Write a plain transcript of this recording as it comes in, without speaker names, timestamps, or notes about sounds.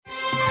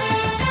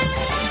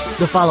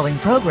The following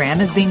program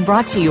is being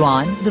brought to you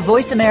on the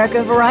Voice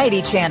America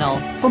Variety Channel.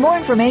 For more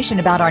information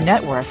about our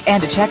network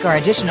and to check our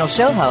additional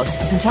show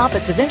hosts and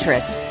topics of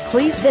interest,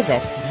 please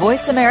visit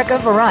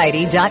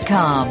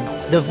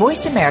voiceamericavariety.com. The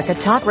Voice America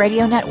Talk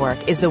Radio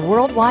Network is the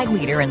worldwide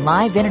leader in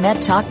live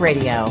Internet talk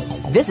radio.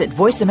 Visit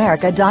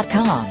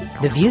voiceamerica.com.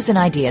 The views and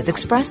ideas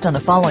expressed on the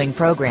following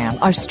program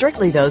are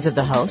strictly those of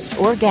the host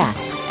or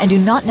guests and do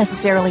not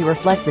necessarily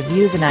reflect the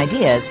views and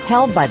ideas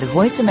held by the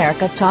Voice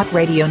America Talk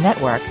Radio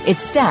Network,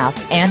 its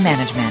staff, and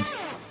management.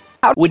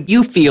 How would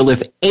you feel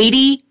if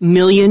 80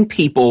 million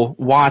people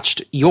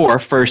watched your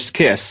first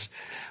kiss?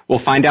 We'll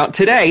find out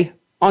today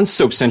on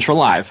Soap Central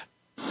Live.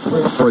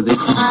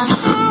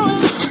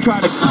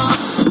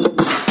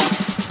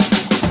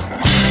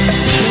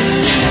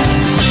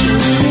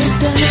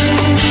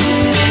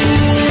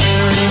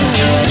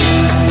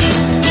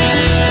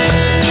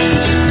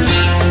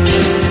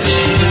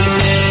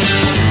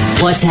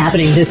 What's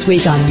happening this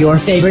week on your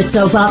favorite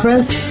soap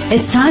operas?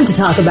 It's time to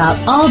talk about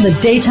all the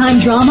daytime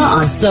drama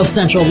on Soap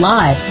Central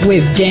Live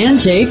with Dan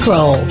J.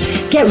 Kroll.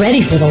 Get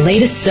ready for the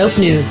latest soap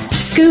news,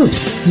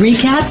 scoops,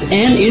 recaps,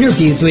 and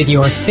interviews with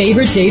your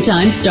favorite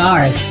daytime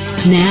stars.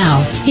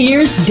 Now,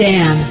 here's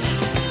Dan.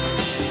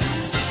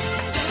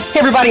 Hey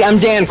everybody, I'm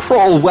Dan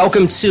Kroll.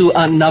 Welcome to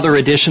another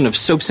edition of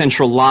Soap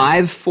Central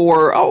Live.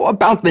 For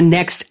about the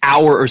next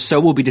hour or so,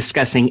 we'll be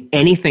discussing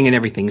anything and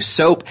everything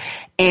soap.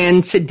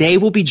 And today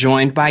we'll be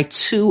joined by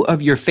two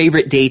of your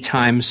favorite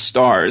daytime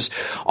stars.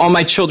 All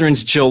My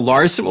Children's Jill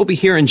Larson will be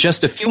here in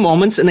just a few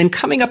moments. And then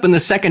coming up in the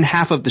second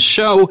half of the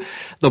show,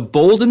 the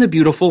Bold and the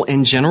Beautiful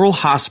and General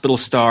Hospital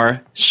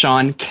star,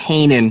 Sean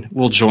Kanan,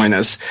 will join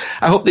us.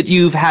 I hope that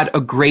you've had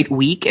a great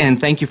week, and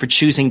thank you for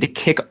choosing to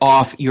kick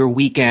off your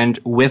weekend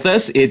with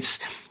us. It's,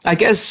 I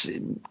guess,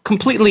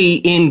 completely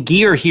in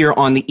gear here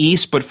on the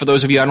East, but for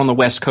those of you out on the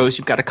West Coast,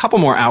 you've got a couple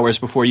more hours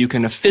before you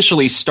can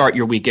officially start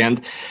your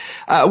weekend.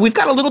 We've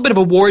got a little bit of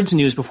awards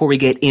news before we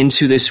get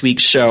into this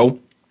week's show.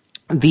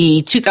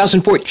 The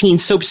 2014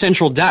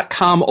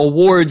 SoapCentral.com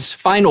Awards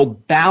final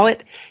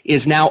ballot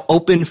is now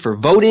open for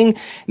voting.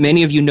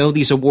 Many of you know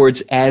these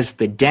awards as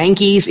the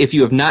Dankies. If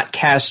you have not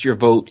cast your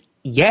vote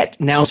yet,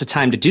 now's the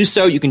time to do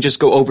so. You can just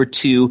go over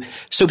to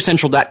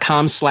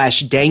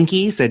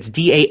soapcentral.com/Dankies. That's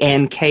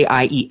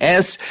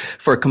DANKIES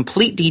for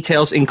complete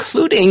details,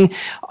 including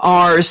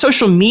our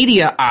social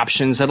media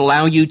options that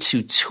allow you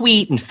to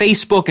tweet and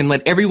Facebook and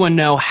let everyone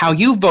know how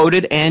you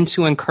voted and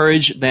to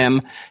encourage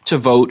them to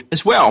vote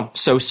as well.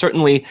 So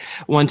certainly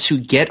want to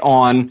get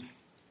on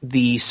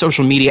the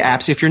social media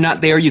apps. If you're not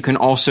there, you can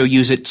also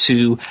use it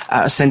to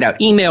send out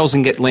emails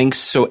and get links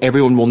so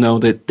everyone will know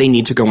that they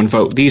need to go and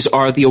vote. These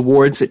are the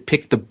awards that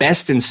pick the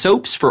best in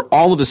soaps for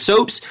all of the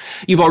soaps.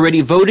 You've already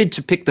voted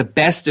to pick the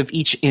best of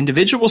each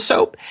individual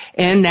soap,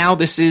 and now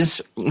this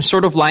is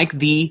sort of like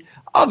the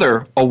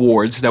other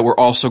awards that we're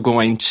also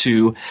going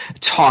to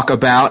talk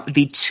about.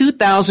 The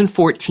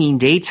 2014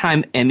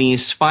 Daytime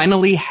Emmys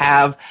finally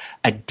have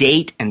a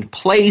date and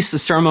place. The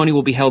ceremony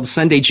will be held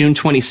Sunday, June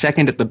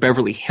 22nd at the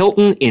Beverly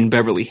Hilton in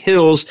Beverly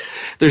Hills.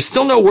 There's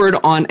still no word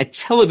on a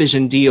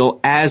television deal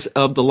as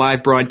of the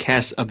live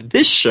broadcast of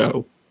this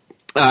show.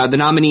 The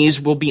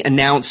nominees will be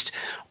announced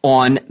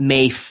on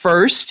May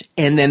 1st,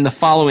 and then the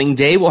following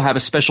day we'll have a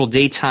special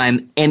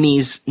Daytime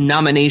Emmys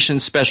nomination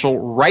special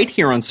right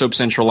here on Soap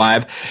Central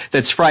Live.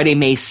 That's Friday,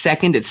 May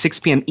 2nd at 6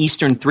 p.m.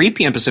 Eastern, 3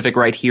 p.m. Pacific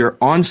right here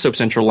on Soap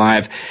Central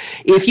Live.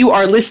 If you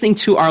are listening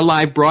to our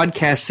live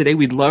broadcast today,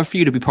 we'd love for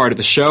you to be part of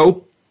the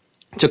show.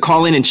 To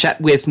call in and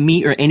chat with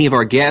me or any of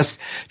our guests,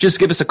 just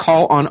give us a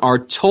call on our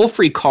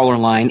toll-free caller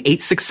line,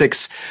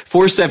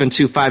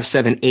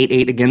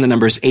 866-472-5788. Again, the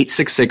number is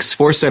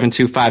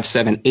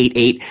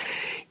 866-472-5788.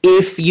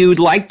 If you'd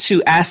like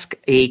to ask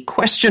a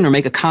question or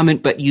make a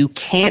comment, but you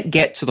can't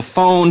get to the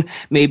phone,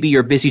 maybe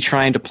you're busy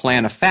trying to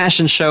plan a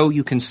fashion show,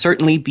 you can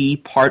certainly be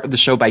part of the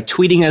show by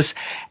tweeting us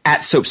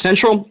at Soap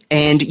Central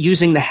and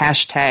using the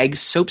hashtag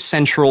Soap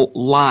Central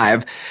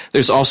Live.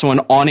 There's also an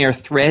on-air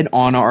thread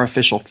on our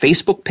official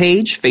Facebook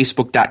page,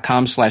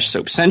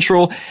 facebook.com/Soap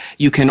Central.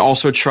 You can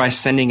also try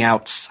sending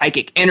out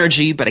psychic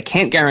energy, but I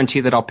can't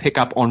guarantee that I'll pick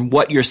up on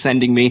what you're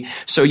sending me,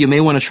 so you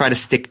may want to try to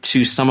stick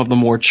to some of the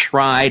more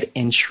tried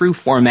and true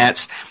formats.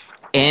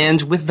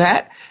 And with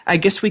that, I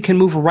guess we can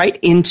move right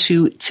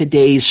into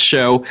today's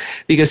show,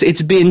 because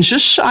it's been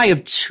just shy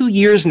of 2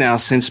 years now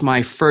since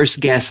my first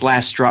guest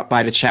last dropped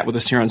by to chat with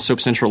us here on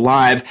Soap Central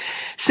Live.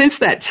 Since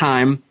that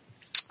time,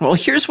 well,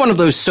 here's one of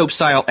those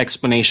soap-style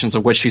explanations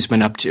of what she's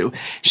been up to.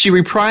 She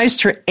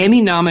reprised her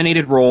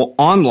Emmy-nominated role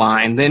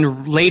online,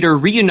 then later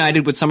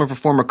reunited with some of her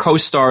former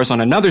co-stars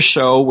on another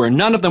show where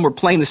none of them were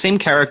playing the same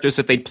characters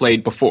that they'd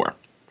played before.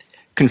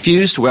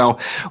 Confused? Well,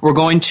 we're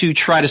going to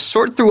try to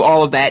sort through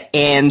all of that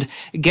and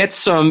get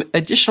some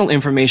additional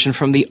information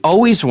from the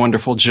always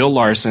wonderful Jill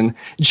Larson.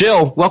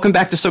 Jill, welcome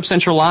back to Soap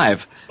Central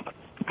Live.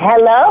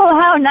 Hello,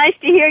 how nice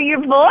to hear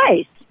your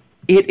voice.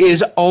 It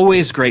is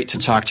always great to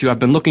talk to you. I've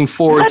been looking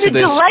forward to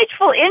this. What a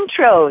delightful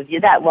intro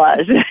that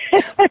was.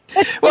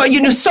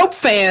 Well, soap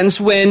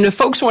fans, when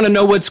folks want to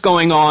know what's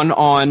going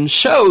on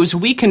shows,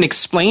 we can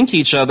explain to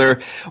each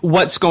other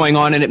what's going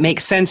on, and it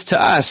makes sense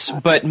to us.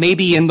 But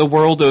maybe in the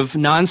world of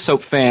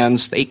non-soap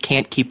fans, they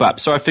can't keep up.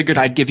 So I figured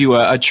I'd give you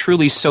a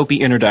truly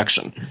soapy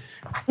introduction.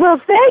 Well,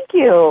 thank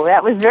you.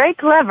 That was very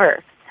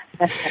clever.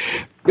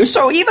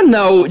 So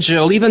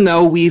Jill, even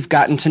though we've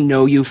gotten to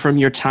know you from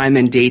your time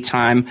in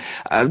daytime,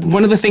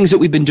 one of the things that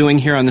we've been doing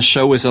here on the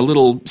show is a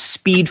little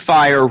speed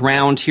fire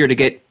round here to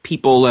get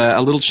people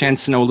a little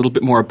chance to know a little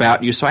bit more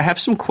about you. So I have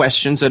some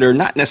questions that are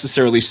not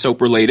necessarily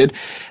soap related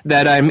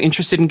that I'm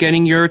interested in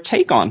getting your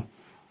take on.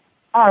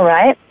 All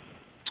right.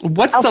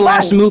 What's the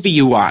last movie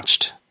you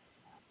watched?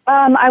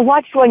 I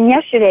watched one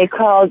yesterday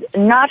called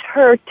Not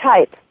Her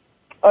Type,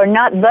 or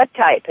Not the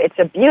Type. It's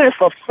a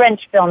beautiful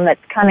French film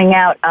that's coming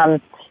out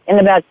in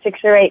about 6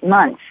 or 8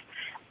 months.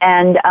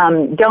 And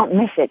don't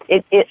miss it.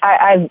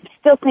 I'm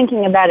still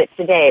thinking about it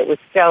today. It was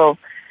so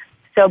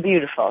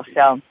beautiful.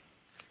 So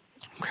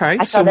okay,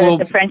 I saw that at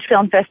the French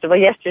Film Festival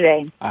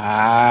yesterday.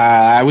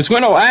 I was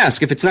going to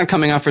ask, if it's not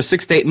coming out for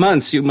 6 to 8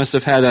 months, you must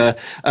have had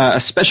a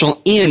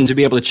special in to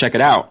be able to check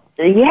it out.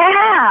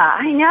 Yeah,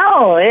 I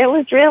know. It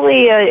was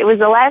really, it was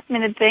a last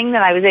minute thing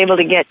that I was able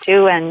to get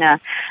to, and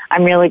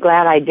I'm really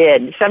glad I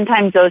did.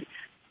 Sometimes those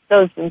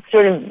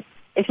sort of,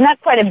 it's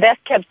not quite a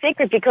best kept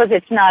secret because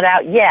it's not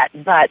out yet,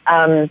 but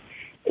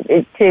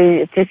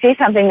to see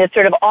something that's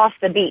sort of off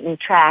the beaten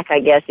track, I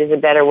guess is a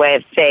better way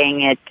of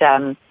saying it,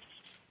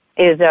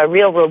 is a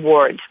real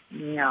reward,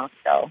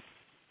 so.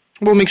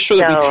 We'll make sure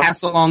that we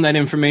pass along that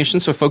information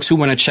so folks who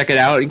want to check it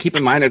out, and keep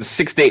in mind it's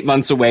 6 to 8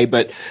 months away,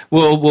 but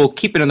we'll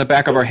keep it in the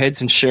back of our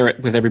heads and share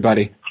it with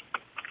everybody.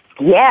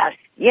 Yes,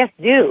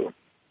 do.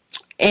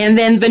 And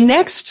then the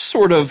next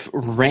sort of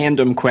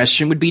random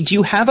question would be, do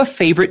you have a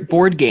favorite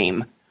board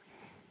game?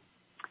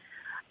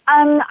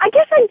 I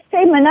guess I'd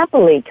say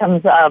Monopoly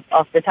comes up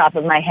off the top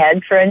of my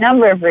head for a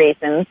number of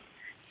reasons.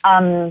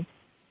 Sometimes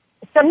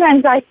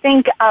I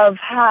think of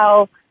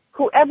how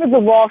whoever the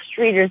Wall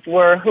Streeters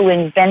were who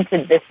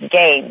invented this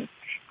game,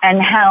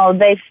 and how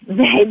they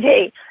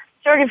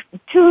sort of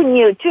tune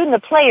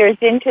the players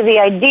into the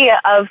idea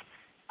of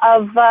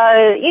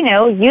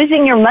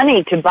using your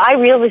money to buy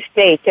real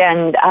estate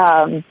and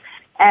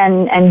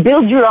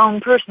build your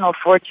own personal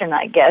fortune,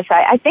 I guess.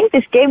 I think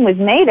this game was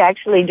made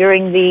actually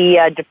during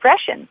the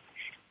Depression,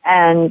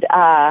 and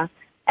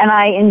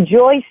I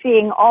enjoy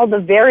seeing all the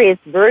various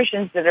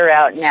versions that are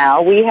out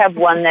now. We have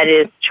one that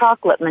is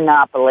chocolate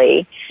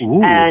Monopoly.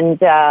 Ooh. And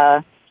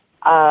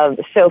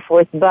so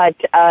forth. But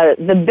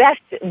the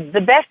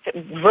best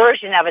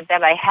version of it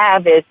that I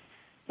have is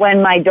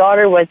when my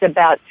daughter was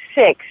about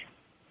 6.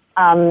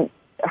 Her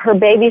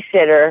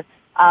babysitter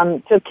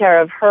took care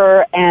of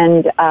her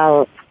and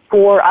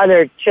 4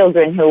 other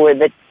children who were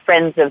the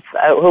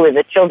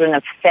children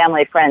of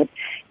family friends,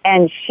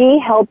 and she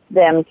helped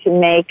them to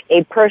make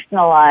a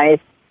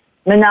personalized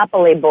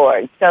Monopoly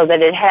board so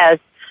that it has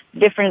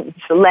different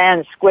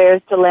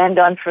squares to land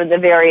on for the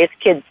various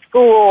kids'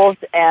 schools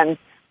and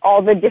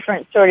all the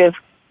different sort of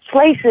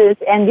places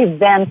and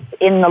events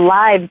in the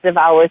lives of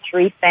our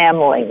 3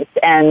 families.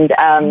 And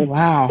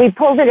wow. We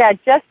pulled it out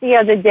just the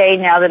other day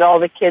now that all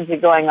the kids are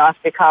going off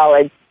to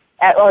college,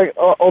 or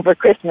over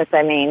Christmas,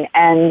 I mean.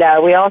 And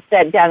we all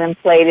sat down and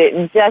played it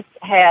and just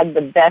had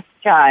the best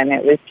time.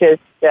 It was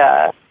just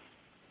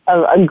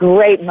a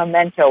great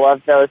memento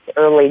of those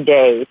early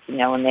days,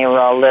 when they were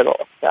all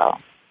little. So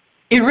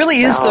it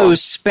really is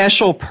those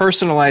special,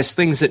 personalized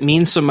things that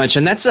mean so much,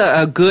 and that's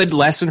a good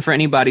lesson for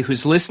anybody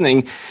who's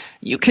listening.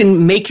 You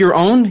can make your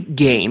own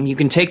game. You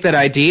can take that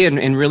idea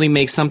and really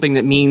make something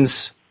that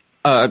means,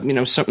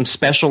 something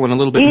special and a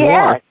little bit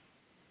more.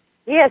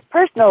 Yes,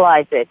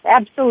 personalize it.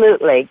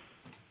 Absolutely.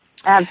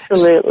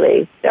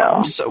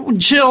 So,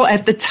 Jill,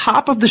 at the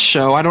top of the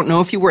show, I don't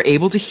know if you were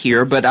able to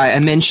hear, but I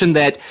mentioned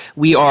that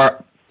we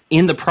are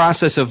in the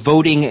process of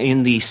voting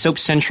in the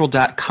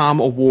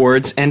SoapCentral.com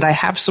awards, and I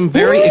have some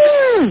very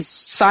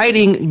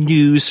exciting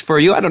news for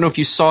you. I don't know if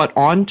you saw it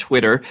on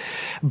Twitter,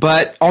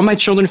 but All My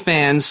Children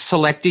fans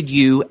selected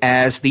you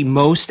as the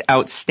most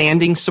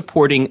outstanding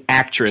supporting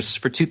actress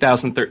for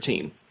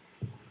 2013.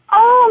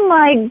 Oh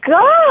my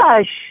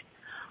gosh!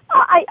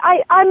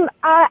 I'm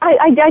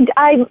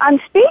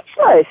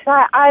speechless.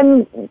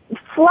 I'm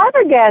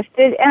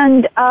flabbergasted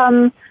and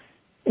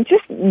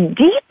just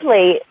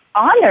deeply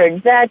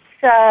honored. That's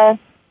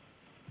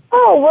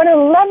what a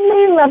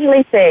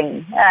lovely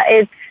thing.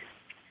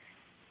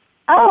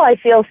 I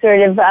feel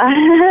sort of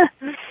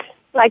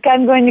like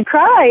I'm going to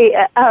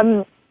cry.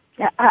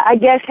 I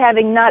guess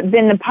having not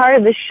been a part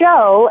of the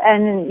show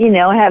and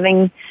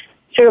having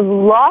sort of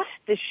lost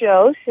the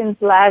show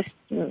since last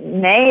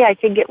May, I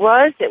think it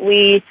was, that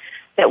we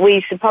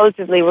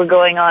supposedly were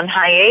going on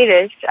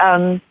hiatus.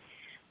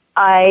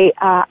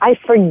 I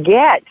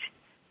forget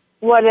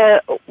what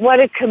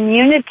a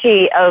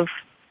community of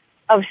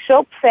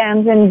soap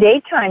fans and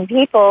daytime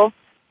people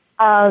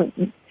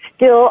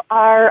still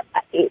are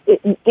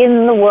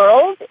in the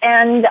world,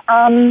 and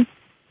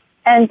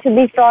and to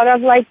be thought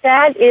of like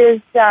that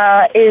is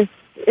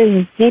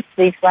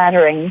deeply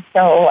flattering.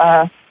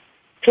 So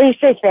please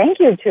say thank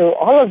you to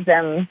all of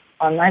them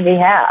on my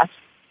behalf.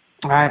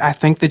 I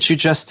think that you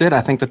just did.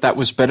 I think that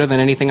was better than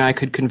anything I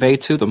could convey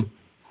to them.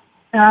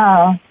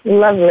 Oh,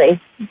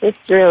 lovely.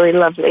 It's really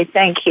lovely.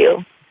 Thank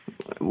you.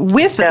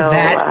 With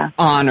that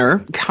honor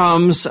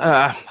comes,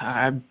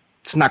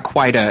 it's not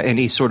quite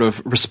any sort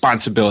of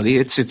responsibility.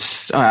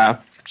 It's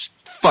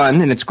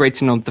fun, and it's great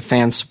to know that the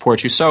fans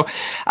support you. So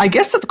I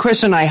guess that the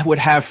question I would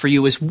have for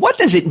you is, what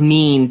does it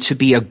mean to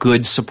be a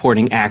good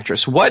supporting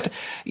actress?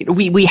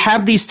 We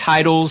have these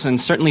titles, and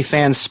certainly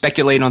fans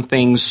speculate on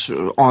things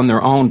on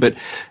their own, but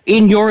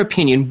in your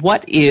opinion,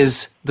 what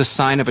is the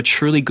sign of a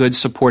truly good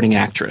supporting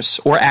actress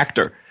or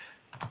actor?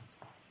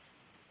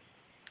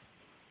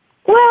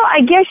 Well, I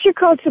guess you're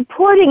called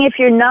supporting if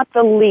you're not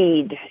the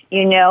lead,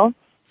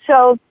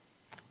 So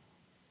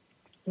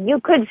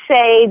you could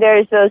say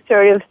there's those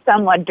sort of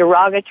somewhat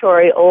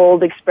derogatory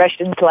old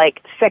expressions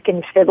like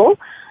second fiddle,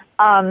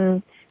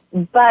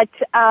 but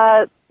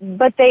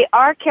they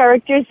are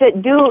characters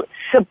that do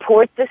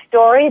support the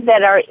story,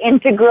 that are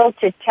integral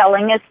to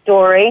telling a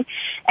story,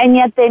 and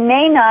yet they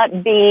may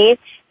not be,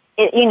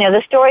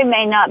 the story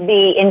may not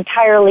be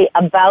entirely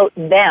about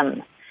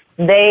them.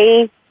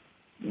 They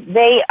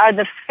are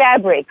the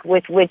fabric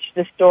with which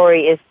the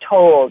story is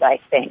told, I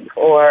think,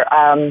 or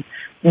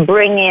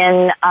bring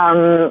in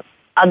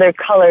other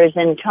colors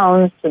and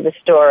tones to the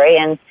story,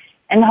 and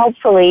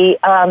hopefully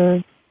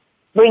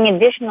bring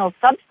additional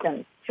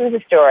substance to the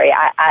story.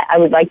 I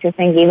would like to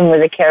think, even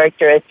with a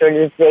character as sort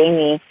of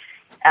zany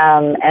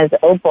as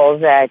Opal,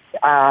 that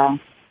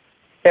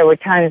there were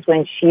times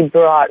when she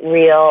brought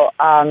she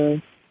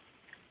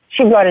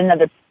brought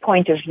another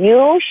point of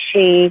view.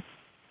 She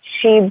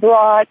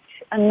brought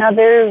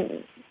another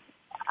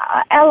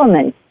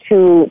element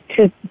to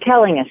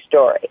telling a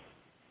story,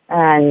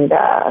 and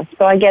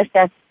so I guess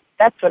that's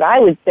what I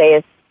would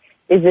say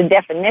is the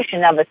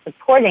definition of a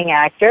supporting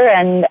actor,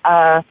 and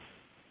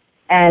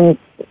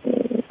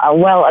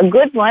well, a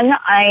good one.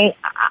 I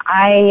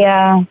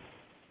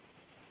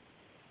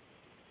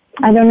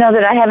don't know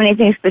that I have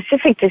anything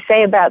specific to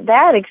say about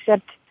that,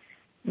 except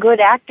good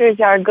actors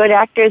are good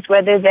actors,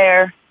 whether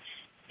they're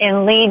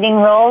in leading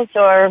roles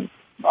or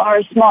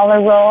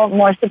smaller roles,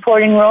 more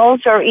supporting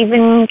roles, or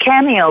even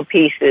cameo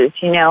pieces.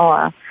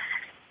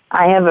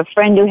 I have a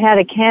friend who had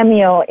a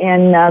cameo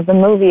in the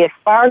movie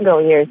Fargo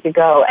years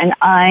ago, and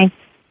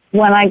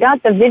when I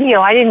got the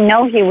video, I didn't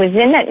know he was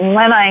in it, and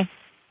when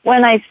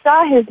I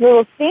saw his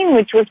little scene,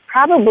 which was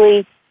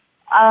probably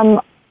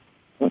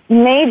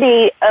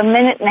maybe a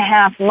minute and a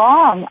half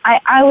long,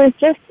 I was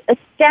just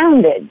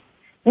astounded.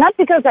 Not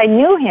because I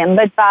knew him,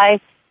 but by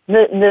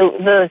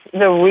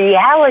the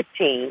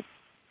reality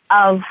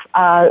of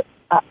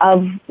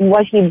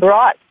what he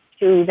brought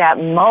to that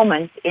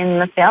moment in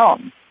the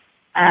film.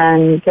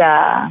 And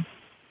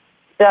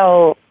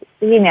so,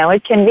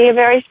 it can be a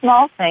very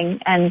small thing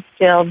and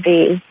still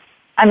be,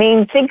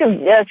 think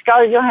of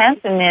Scarlett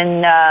Johansson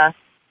in,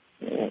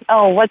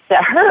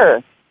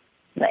 Her,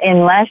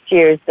 in last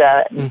year's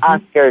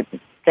Oscar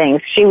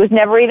things. She was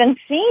never even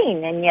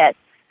seen, and yet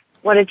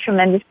what a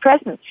tremendous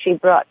presence she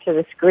brought to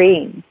the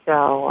screen.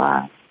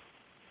 So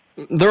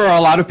there are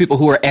a lot of people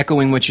who are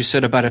echoing what you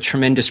said about a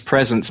tremendous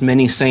presence,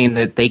 many saying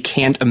that they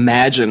can't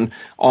imagine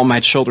All My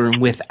Children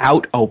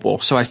without Opal.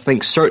 So I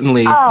think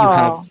certainly you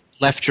have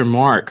left your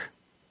mark.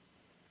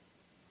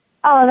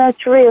 Oh,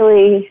 that's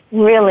really,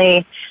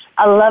 really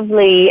a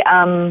lovely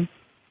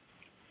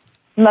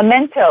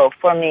memento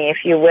for me,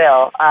 if you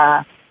will.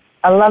 A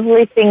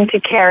lovely thing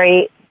to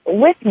carry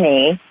with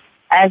me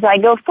as I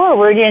go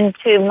forward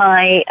into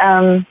my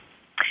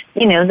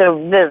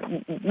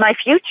my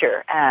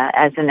future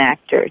as an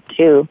actor,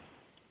 to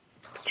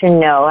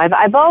know.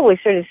 I've always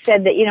sort of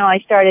said that, I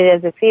started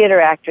as a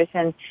theater actress,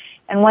 and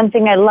one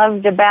thing I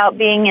loved about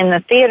being in the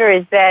theater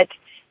is that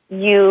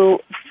you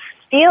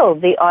feel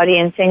the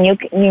audience, and you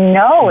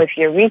know if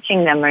you're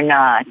reaching them or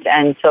not,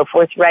 and so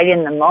forth, right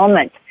in the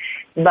moment.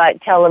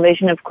 But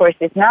television, of course,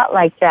 is not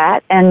like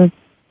that, and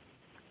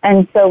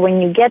so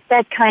when you get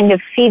that kind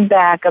of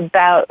feedback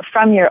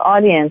from your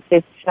audience,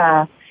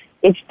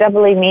 it's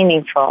doubly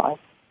meaningful.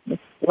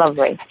 It's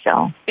lovely.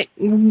 So,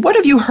 what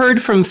have you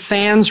heard from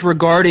fans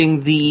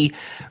regarding the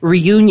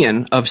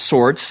reunion of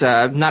sorts?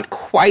 Not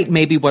quite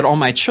maybe what All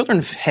My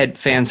Children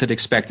fans had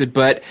expected,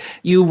 but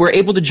you were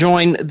able to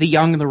join The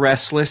Young and the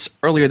Restless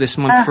earlier this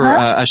month for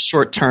a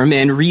short term,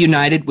 and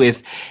reunited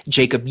with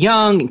Jacob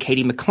Young, and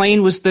Katie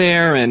McLean was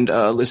there, and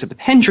Elizabeth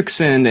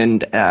Hendrickson,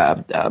 and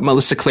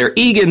Melissa Claire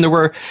Egan. There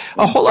were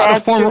a whole lot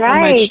of former All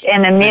My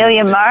Children and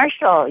Amelia fans.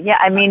 Marshall. Yeah,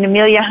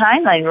 Amelia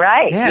Heinlein,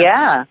 right. Yes.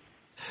 Yeah.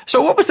 So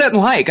what was that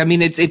like?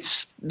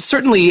 It's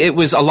certainly, it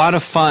was a lot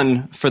of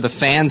fun for the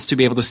fans to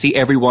be able to see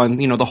everyone,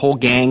 the whole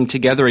gang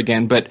together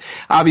again, but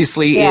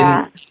obviously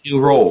in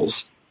new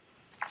roles.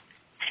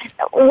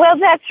 Well,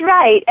 that's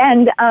right.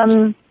 And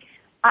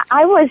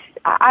I was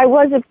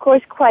of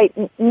course quite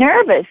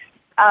nervous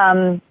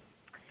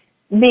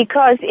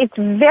because it's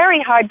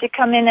very hard to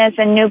come in as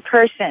a new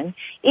person.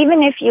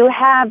 Even if you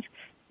have,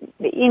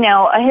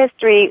 a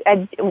history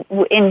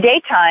in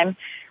daytime,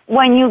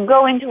 when you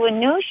go into a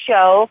new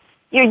show,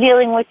 you're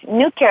dealing with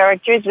new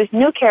characters, with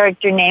new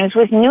character names,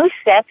 with new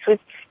sets, with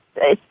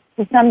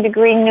to some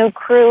degree new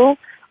crew.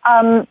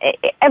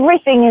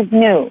 Everything is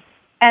new.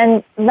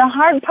 And the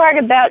hard part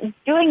about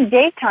doing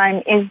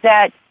daytime is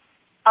that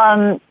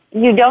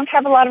you don't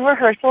have a lot of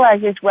rehearsal,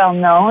 as is well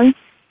known.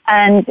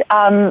 And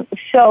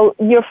so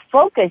your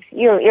focus,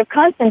 your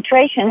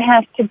concentration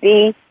has to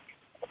be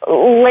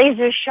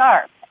laser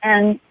sharp.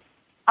 And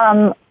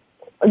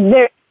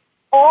there,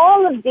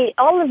 all of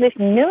this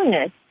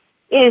newness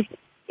is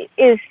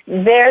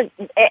there,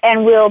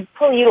 and will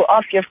pull you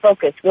off your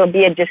focus. Will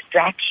be a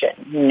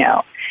distraction,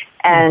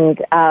 And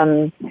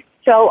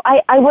so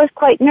I was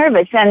quite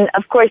nervous. And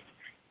of course,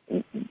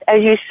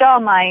 as you saw,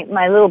 my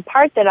little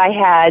part that I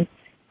had,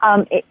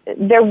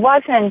 there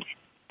wasn't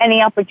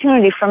any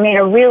opportunity for me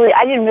to really.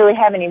 I didn't really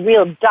have any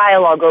real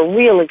dialogue or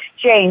real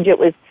exchange. It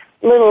was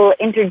little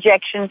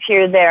interjections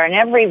here, there, and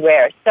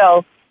everywhere.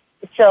 So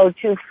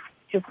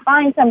to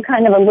find some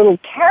kind of a little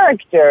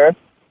character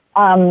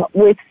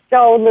with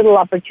so little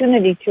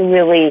opportunity to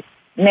really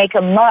make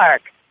a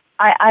mark,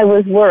 I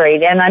was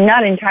worried, and I'm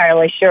not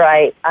entirely sure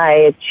I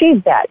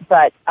achieved that.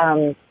 But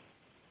to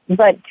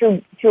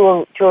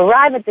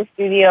arrive at the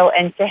studio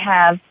and to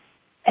have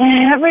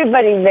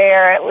everybody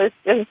there,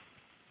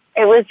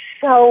 it was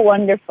so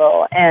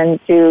wonderful, and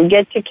to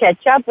get to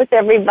catch up with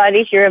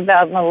everybody, hear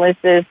about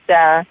Melissa's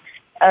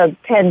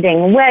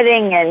pending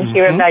wedding, and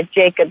hear about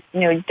Jacob's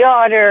new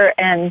daughter,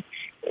 and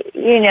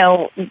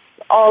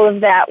all of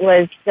that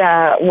was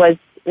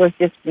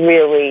just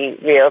really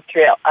a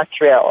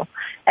thrill.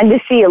 And to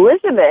see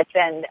Elizabeth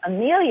and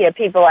Amelia,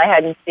 people I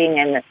hadn't seen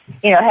and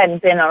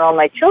hadn't been on All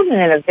My Children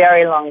in a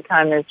very long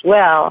time as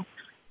well.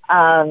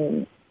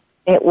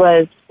 It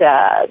was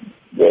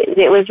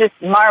just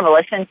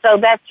marvelous, and so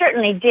that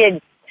certainly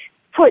did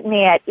put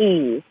me at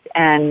ease,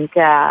 and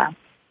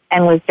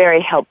was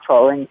very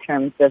helpful in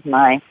terms of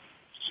my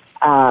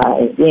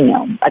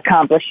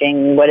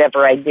accomplishing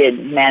whatever I did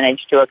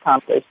manage to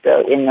accomplish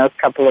in those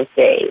couple of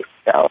days.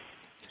 So,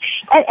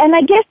 and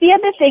I guess the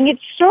other thing,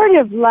 it's sort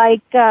of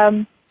like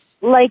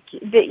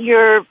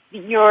your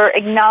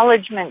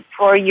acknowledgement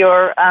for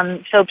your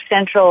Soap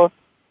Central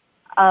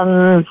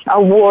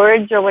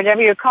awards or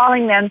whatever you're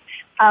calling them,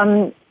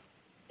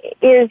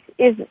 is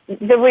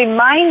the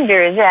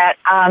reminder that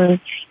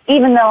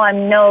even though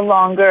I'm no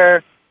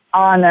longer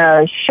on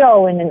a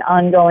show in an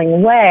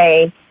ongoing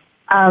way,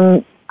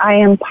 I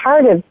am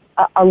part of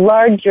a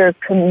larger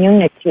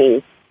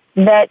community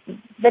that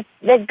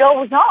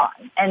goes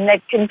on and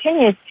that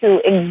continues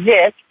to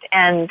exist,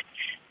 and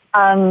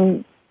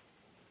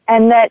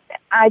that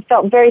I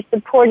felt very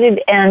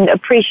supported and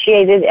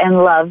appreciated and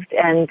loved,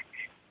 and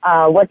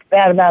what's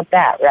bad about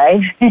that,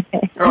 right?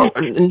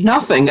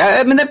 Nothing.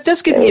 I mean, that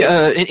does give me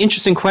an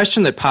interesting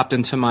question that popped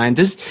into mind.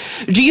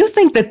 Do you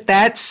think that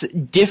that's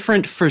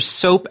different for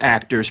soap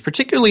actors,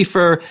 particularly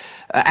for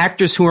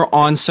actors who are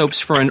on soaps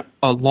for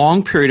a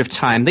long period of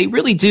time? They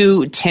really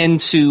do tend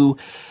to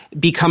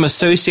become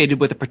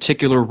associated with a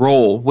particular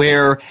role,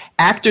 where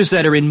actors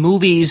that are in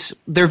movies,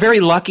 they're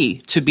very lucky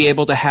to be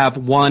able to have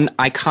one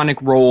iconic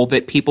role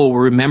that people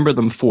will remember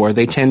them for.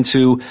 They tend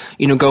to,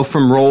 go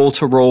from role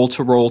to role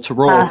to role to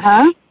role.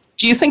 Uh-huh.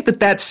 Do you think that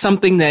that's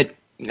something that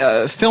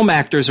film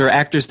actors or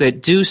actors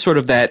that do sort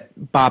of that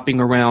bopping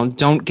around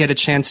don't get a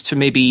chance to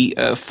maybe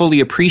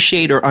fully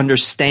appreciate or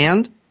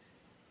understand?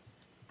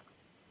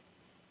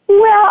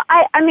 Well,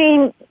 I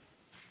mean,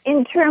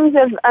 in terms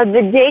of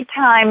the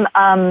daytime,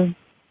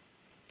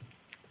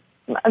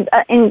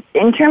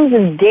 in terms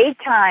of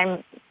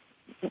daytime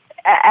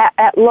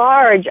at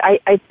large,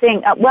 I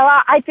think,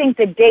 I think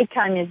that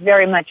daytime is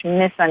very much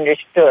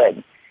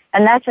misunderstood,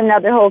 and that's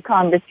another whole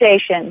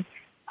conversation.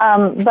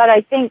 But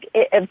I think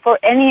for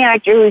any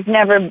actor who's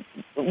never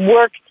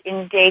worked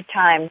in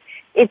daytime,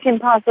 it's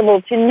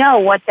impossible to know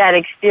what that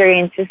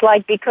experience is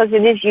like, because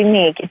it is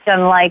unique. It's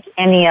unlike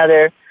any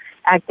other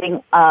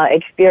acting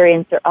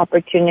experience or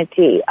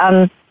opportunity.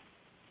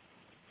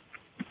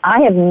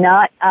 I have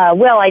not,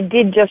 I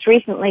did just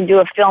recently do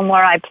a film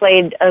where I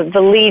played the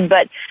lead,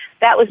 but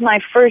that was my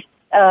first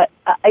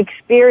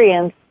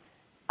experience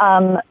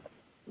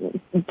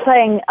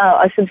playing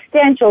a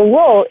substantial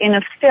role in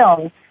a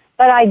film.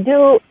 But I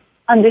do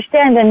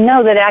understand and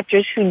know that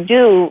actors who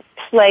do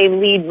play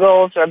lead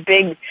roles or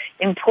big,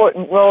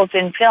 important roles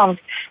in films,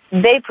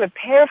 they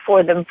prepare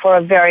for them for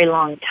a very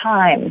long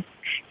time.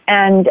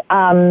 And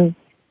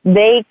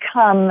they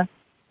come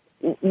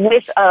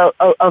with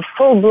a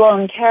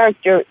full-blown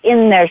character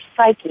in their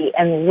psyche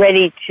and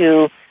ready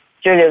to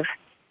sort of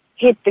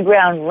hit the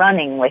ground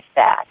running with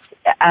that.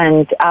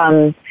 And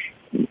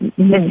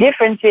the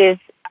difference is,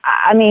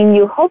 I mean,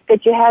 you hope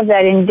that you have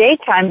that in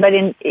daytime, but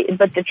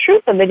the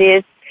truth of it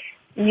is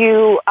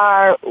you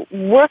are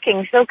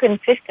working so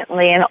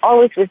consistently and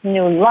always with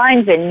new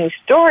lines and new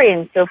story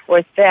and so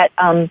forth that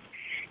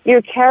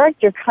your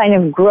character kind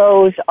of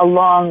grows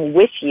along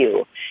with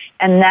you.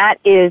 And that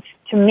is,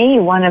 to me,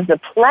 one of the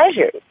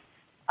pleasures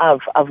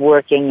of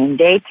working in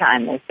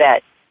daytime, is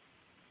that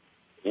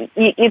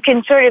you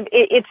can sort of,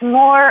 it's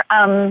more,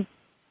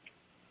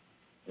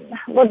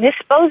 well,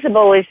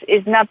 disposable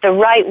is not the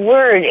right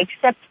word,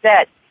 except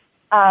that,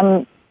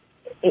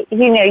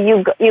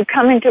 you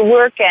come into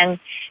work and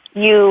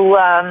you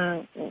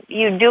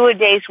do a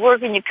day's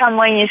work and you come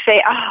away and you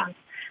say,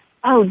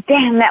 oh,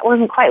 damn, that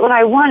wasn't quite what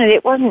I wanted.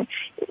 It wasn't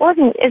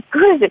as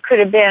good as it could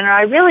have been, or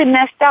I really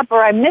messed up,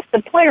 or I missed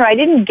the point, or I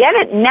didn't get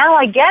it, and now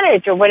I get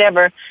it, or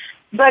whatever.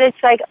 But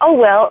it's like, oh,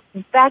 well,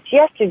 that's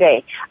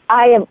yesterday.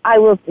 I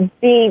will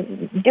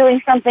be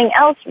doing something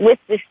else with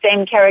the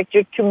same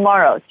character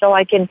tomorrow, so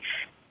I can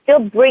still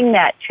bring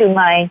that to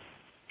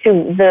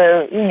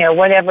the,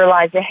 whatever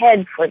lies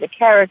ahead for the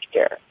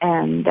character.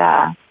 And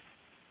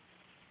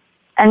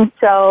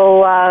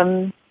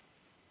so,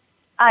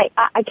 I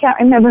can't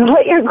remember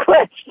what your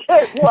question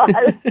was, but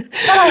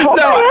I hope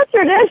I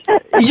answered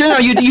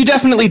it. You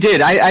definitely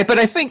did. But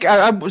I think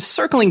I was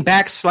circling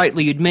back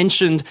slightly. You'd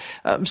mentioned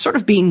sort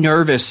of being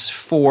nervous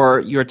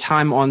for your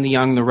time on The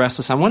Young and the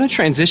Restless. I want to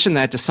transition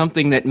that to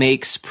something that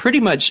makes pretty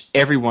much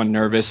everyone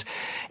nervous,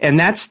 and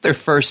that's their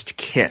first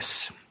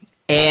kiss.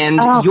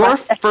 And your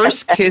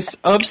first kiss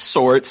of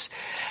sorts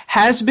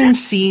has been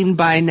seen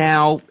by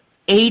now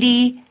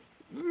 80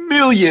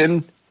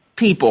 million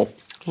people.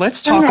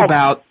 Let's talk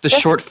about the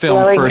short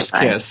film First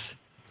Kiss.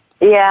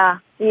 Yeah.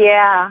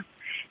 It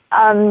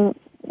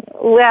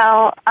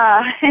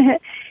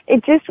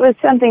just was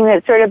something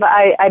that sort of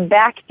I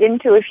backed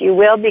into, if you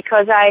will,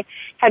 because I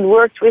had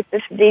worked with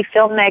the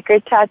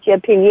filmmaker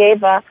Tatya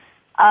Pilyeva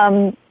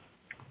on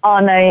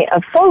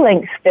a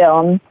full-length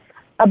film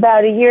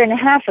about a year and a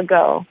half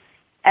ago.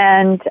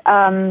 And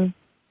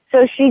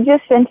so she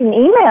just sent an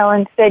email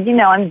and said,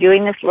 I'm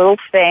doing this little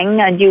thing.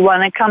 Do you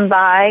want to come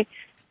by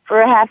for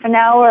a half an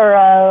hour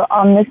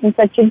on this and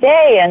such a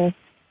day,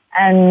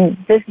 and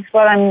this is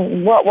what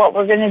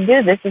we're going to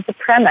do. This is the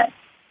premise.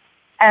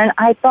 And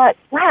I thought,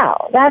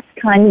 wow, that's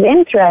kind of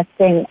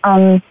interesting.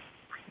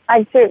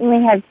 I've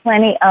certainly had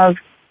plenty of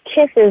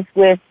kisses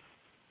with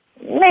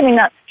maybe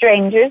not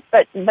strangers,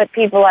 but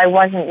people I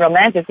wasn't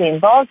romantically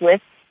involved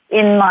with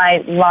in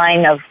my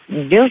line of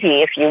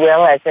duty, if you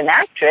will, as an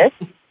actress.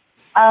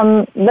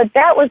 But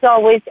that was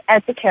always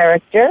as a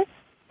character.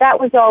 That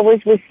was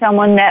always with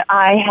someone that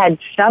I had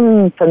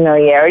some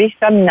familiarity,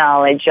 some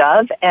knowledge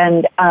of,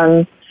 and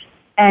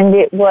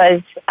it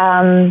was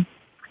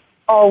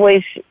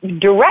always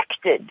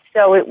directed.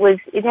 So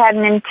it had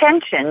an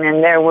intention,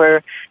 and there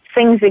were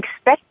things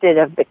expected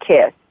of the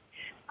kiss.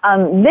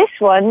 This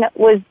one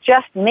was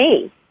just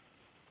me,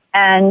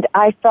 and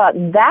I thought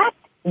that's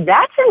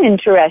an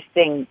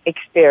interesting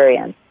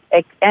experience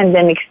and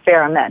an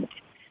experiment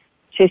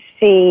to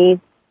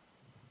see.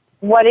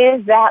 What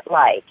is that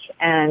like?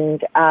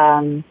 And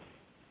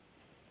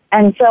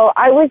so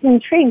I was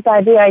intrigued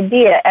by the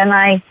idea, and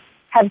I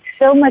have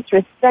so much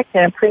respect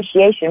and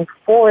appreciation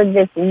for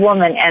this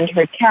woman and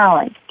her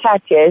talent.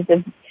 Tatya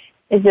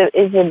is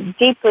a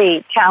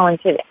deeply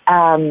talented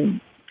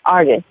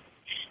artist,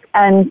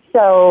 and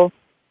so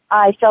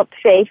I felt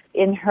safe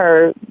in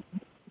her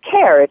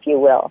care, if you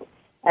will.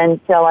 And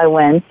so I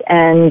went,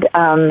 and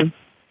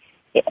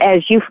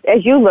as you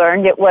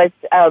learned, it was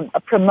a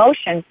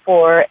promotion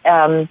for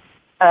a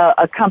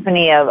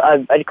company,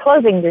 a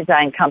clothing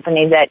design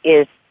company that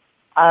is,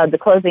 the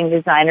clothing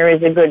designer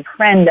is a good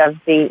friend of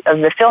the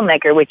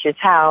filmmaker, which is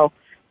how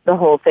the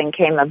whole thing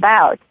came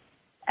about.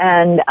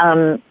 And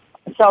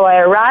so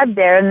I arrived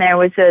there, and there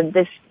was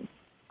this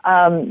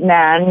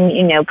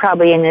man,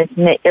 probably in his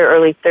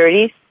early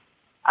 30s,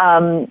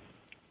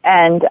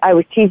 and I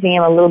was teasing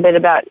him a little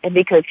bit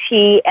because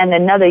he and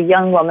another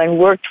young woman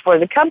worked for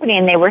the company,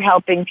 and they were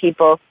helping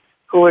people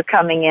who were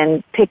coming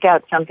in pick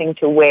out something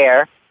to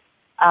wear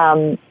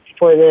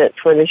for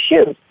the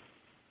shoot.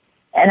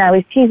 And I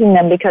was teasing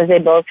them because they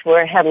both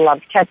had a lot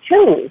of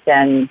tattoos,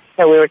 and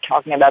so we were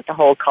talking about the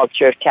whole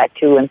culture of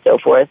tattoo and so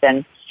forth.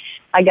 And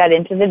I got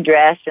into the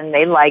dress, and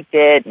they liked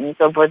it, and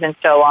so forth and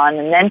so on.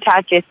 And then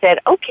Tatya said,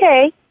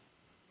 "Okay,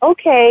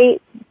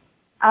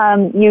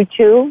 you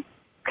two,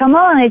 come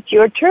on, it's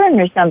your turn,"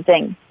 or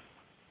something.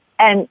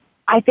 And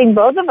I think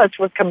both of us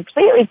were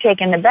completely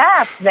taken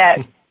aback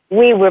that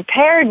we were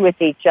paired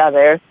with each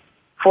other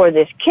for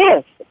this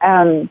kiss.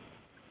 And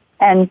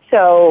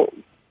so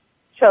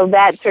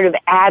that sort of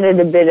added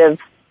a bit of,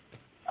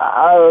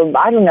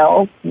 I don't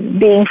know,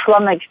 being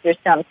flummoxed or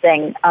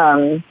something,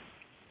 to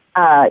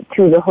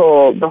the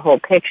whole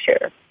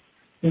picture.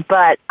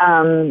 But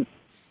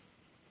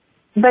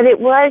it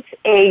was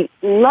a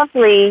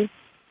lovely,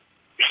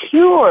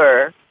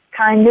 pure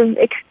kind of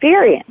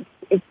experience.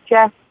 It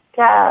just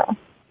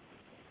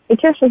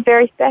was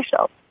very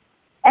special.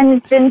 And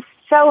it's been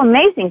so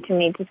amazing to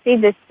me to see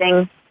this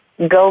thing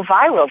go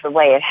viral the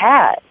way it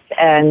has.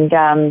 And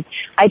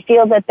I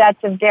feel that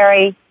that's a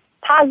very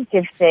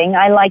positive thing.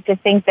 I like to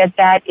think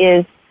that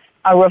is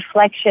a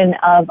reflection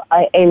of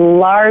a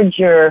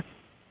larger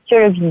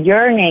sort of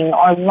yearning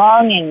or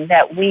longing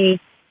that we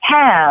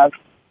have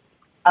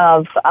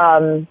of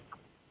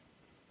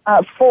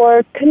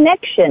for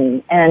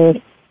connection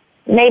and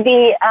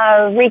maybe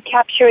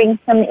recapturing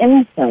some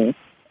innocence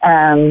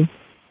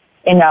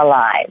in our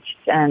lives.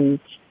 And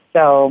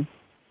so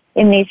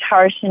in these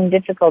harsh and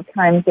difficult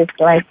times, it's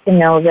nice to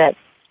know that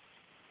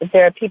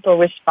there are people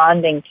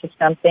responding to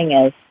something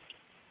as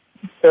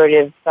sort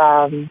of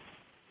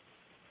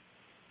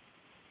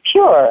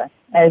pure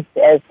as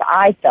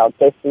I felt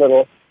this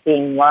little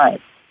scene was.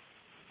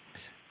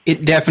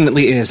 It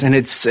definitely is, and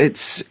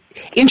it's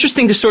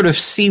interesting to sort of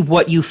see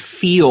what you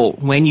feel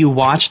when you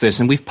watch this.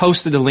 And we've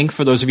posted a link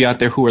for those of you out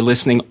there who are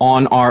listening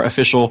on our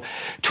official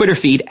Twitter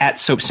feed at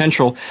Soap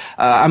Central.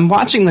 I'm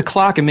watching the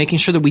clock and making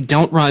sure that we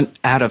don't run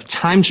out of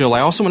time, Jill.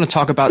 I also want to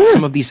talk about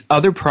some of these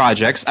other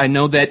projects. I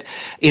know that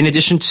in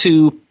addition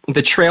to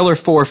the trailer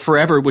for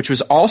Forever, which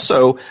was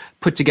also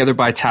put together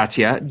by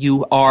Tatya,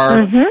 you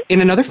are in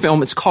another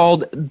film. It's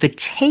called The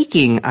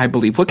Taking, I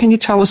believe. What can you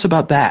tell us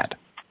about that?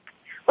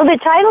 Well, the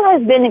title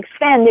has been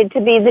expanded to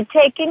be The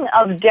Taking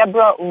of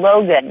Deborah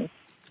Logan,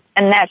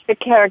 and that's the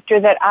character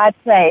that I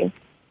play.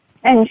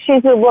 And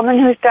she's a woman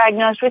who's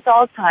diagnosed with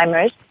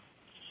Alzheimer's,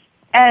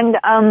 and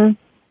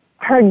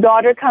her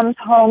daughter comes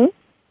home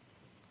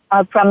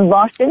from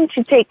Boston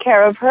to take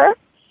care of her,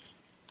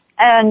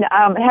 and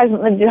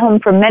hasn't lived at home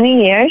for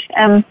many years.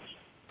 And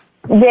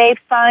they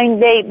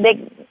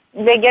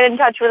get in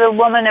touch with a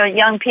woman, a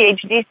young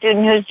PhD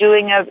student who's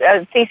doing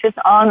a thesis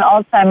on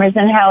Alzheimer's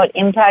and how it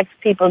impacts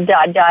people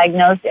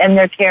diagnosed and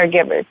their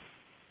caregivers.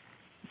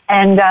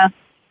 And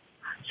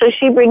so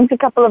she brings a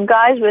couple of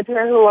guys with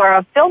her who are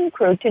a film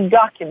crew to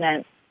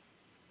document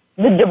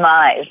the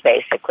demise,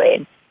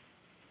 basically.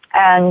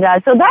 And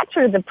so that's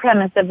sort of the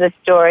premise of the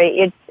story.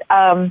 It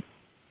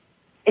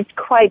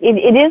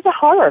is a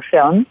horror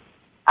film.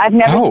 I've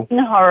never seen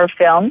a horror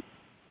film.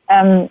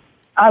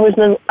 I was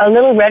a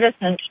little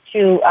reticent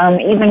to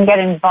even get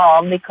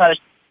involved because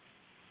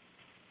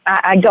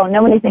I don't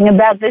know anything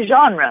about the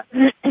genre,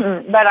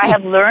 but I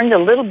have learned a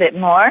little bit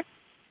more,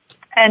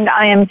 and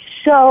I am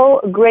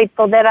so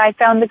grateful that I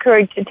found the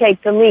courage to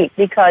take the leap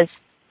because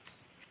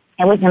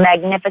it was a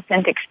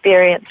magnificent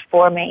experience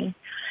for me.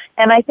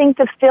 And I think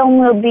the film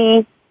will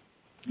be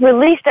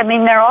released. I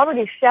mean, they're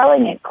already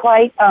selling it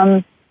quite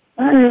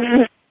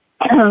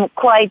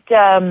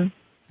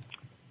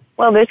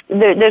well,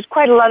 there's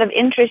quite a lot of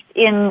interest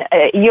in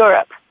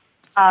Europe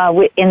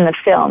in the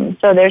film,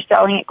 so they're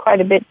selling it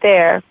quite a bit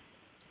there.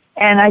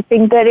 And I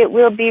think that it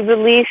will be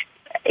released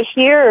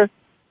here,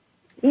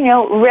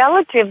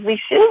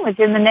 relatively soon,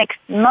 within the next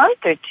month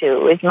or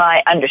two, is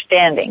my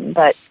understanding.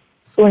 But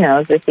who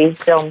knows with these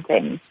film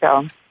things?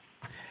 So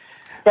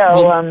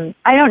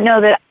I don't know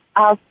that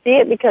I'll see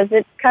it because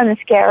it's kind of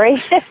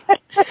scary.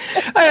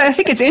 I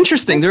think it's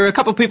interesting. There are a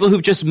couple of people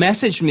who've just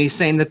messaged me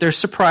saying that they're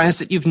surprised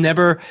that you've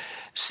never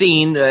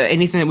seen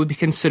anything that would be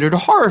considered a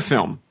horror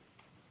film.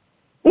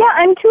 Yeah,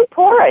 I'm too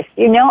porous,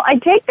 I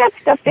take that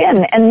stuff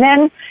in, and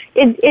then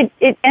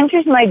it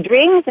enters my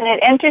dreams, and it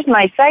enters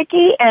my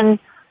psyche, and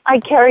I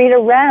carry it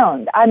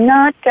around. I'm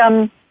not,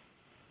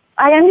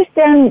 I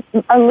understand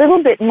a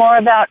little bit more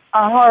about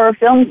horror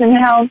films and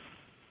how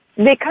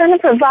they kind of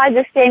provide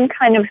the same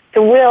kind of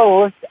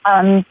thrills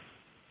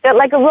that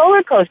like a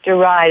roller coaster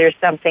ride or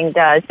something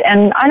does.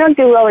 And I don't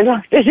do roller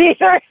coasters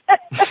either.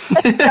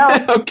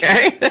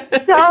 Okay.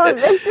 So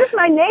it's just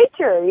my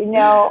nature,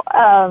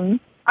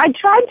 I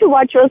tried to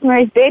watch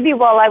Rosemary's Baby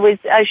while I was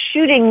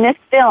shooting this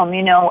film.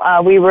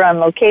 We were on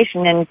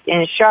location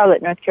in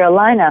Charlotte, North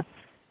Carolina.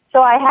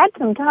 So I had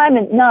some time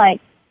at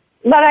night.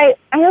 But I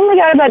only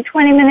got about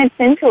 20 minutes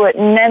into it,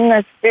 and then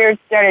the spirit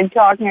started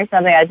talking or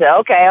something. I said,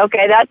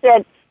 okay, that's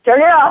it. Turn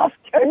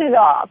it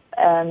off.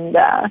 And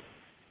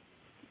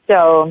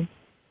so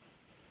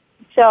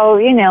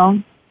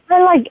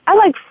I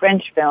like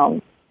French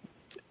films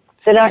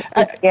that aren't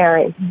so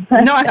scary.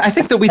 No, I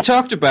think that we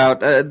talked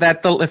about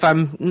that. If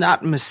I'm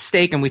not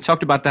mistaken, we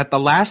talked about that the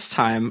last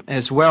time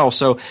as well.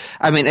 So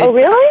I mean,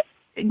 really?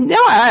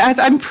 No,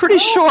 I'm pretty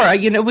sure.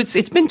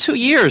 It's been 2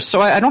 years, so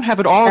I don't have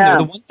it all in there.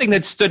 The one thing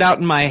that stood out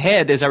in my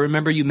head is I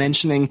remember you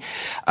mentioning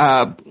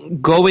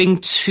going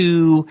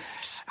to,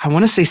 I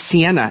want to say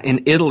Siena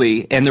in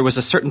Italy, and there was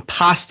a certain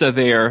pasta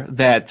there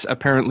that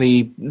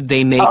apparently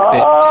they make.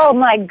 Oh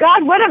my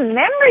God, what a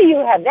memory you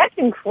have! That's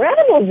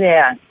incredible,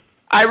 Dan.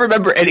 I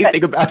remember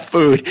anything about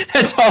food.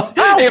 That's all.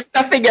 If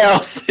nothing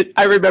else,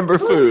 I remember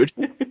food.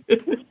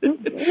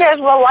 Yes,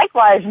 well,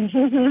 likewise.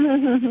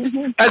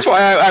 That's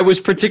why I was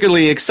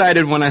particularly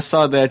excited when I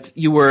saw that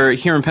you were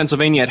here in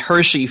Pennsylvania at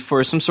Hershey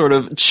for some sort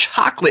of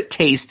chocolate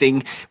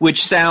tasting,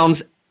 which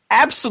sounds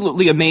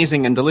absolutely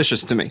amazing and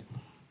delicious to me.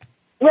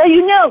 Well,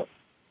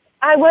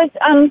 I was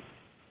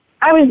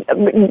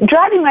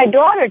driving my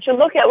daughter to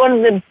look at one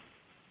of the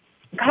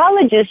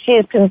colleges she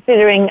is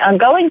considering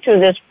going to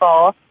this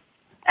fall,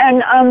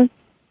 and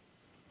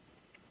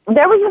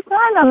there was a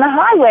sign on the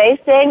highway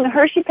saying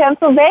Hershey,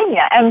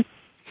 Pennsylvania. And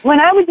when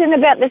I was in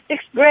about the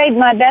 6th grade,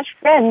 my best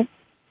friend,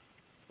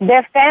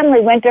 their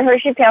family went to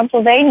Hershey,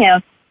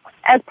 Pennsylvania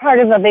as part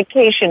of a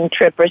vacation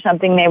trip or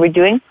something they were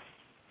doing.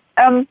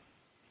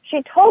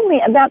 She told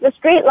me about the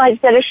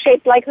streetlights that are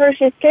shaped like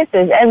Hershey's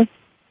Kisses. And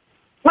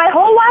my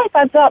whole life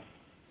I thought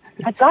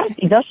to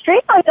see those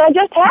streetlights. I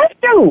just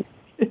have to.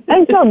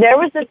 And so there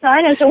was the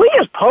sign, and so we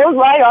just pulled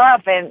right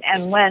off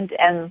and went,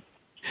 and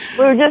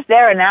we were just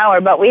there an hour,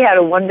 but we had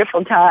a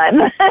wonderful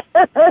time.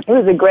 It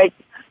was a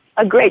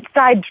great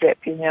side trip,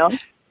 you know.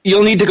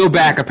 You'll need to go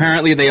back.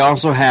 Apparently, they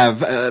also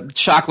have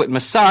chocolate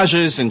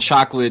massages and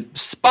chocolate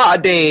spa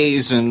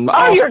days and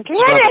all you're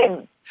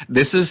kidding!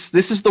 This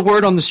is the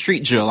word on the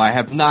street, Jill. I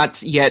have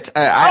not yet.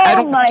 I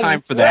don't have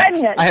time for that.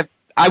 Goodness.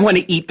 I want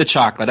to eat the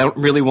chocolate. I don't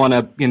really want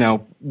to,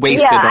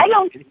 waste it. I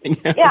don't.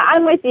 Yeah,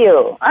 I'm with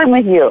you.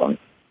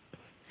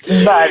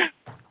 But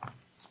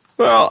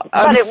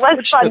it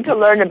was fun to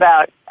learn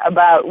about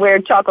where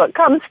chocolate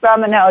comes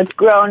from and how it's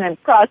grown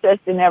and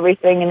processed and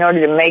everything in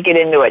order to make it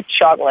into a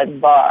chocolate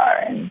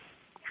bar. And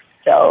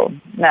so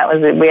that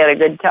was it. We had a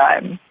good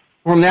time.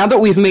 Well, now that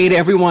we've made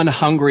everyone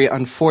hungry,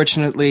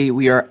 unfortunately,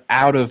 we are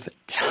out of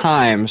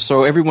time.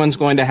 So everyone's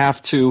going to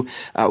have to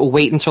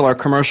wait until our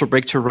commercial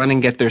break to run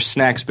and get their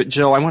snacks. But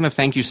Jill, I want to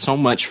thank you so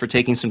much for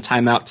taking some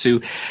time out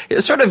to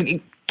sort of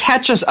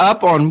catch us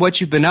up on what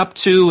you've been up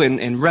to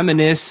and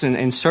reminisce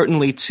and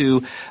certainly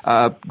to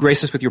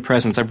grace us with your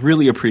presence. I've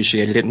really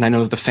appreciated it, and I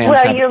know that the fans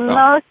have. Well, you're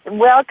most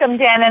welcome,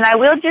 Dan. And I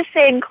will just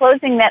say in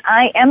closing that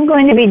I am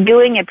going to be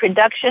doing a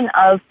production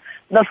of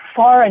The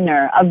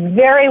Foreigner, a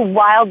very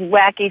wild,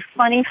 wacky,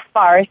 funny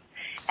farce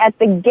at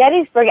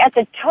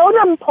the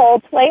Totem Pole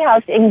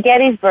Playhouse in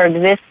Gettysburg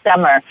this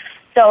summer.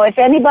 So if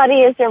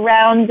anybody is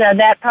around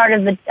that part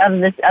of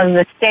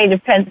the state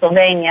of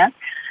Pennsylvania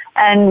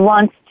and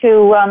wants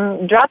to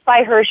drop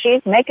by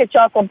Hershey's, make a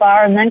chocolate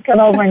bar, and then come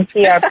over and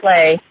see our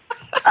play,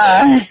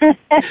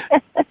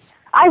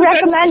 I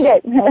recommend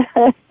it.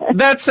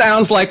 That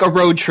sounds like a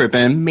road trip,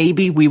 and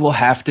maybe we will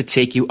have to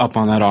take you up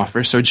on that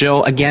offer. So,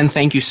 Jill, again,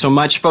 thank you so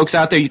much. Folks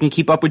out there, you can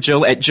keep up with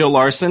Jill at Jill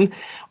Larson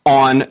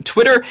on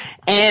Twitter,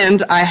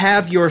 and I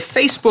have your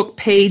Facebook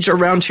page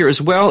around here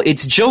as well.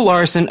 It's Jill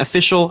Larson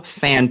Official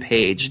Fan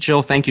Page.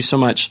 Jill, thank you so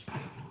much.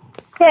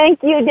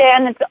 Thank you,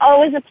 Dan. It's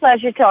always a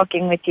pleasure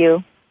talking with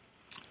you.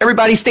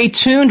 Everybody stay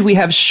tuned. We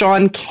have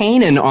Sean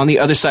Kanan on the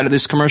other side of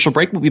this commercial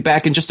break. We'll be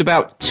back in just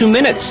about 2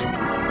 minutes.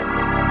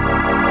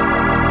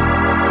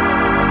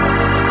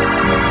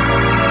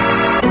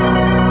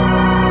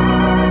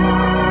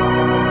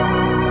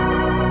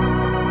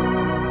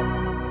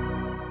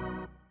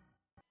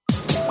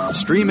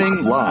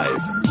 Streaming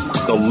live,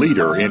 the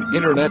leader in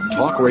Internet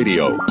talk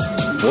radio,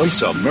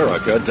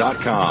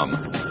 voiceamerica.com.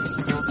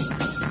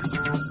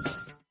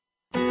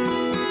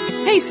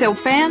 Hey, soap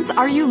fans,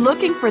 are you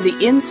looking for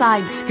the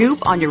inside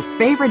scoop on your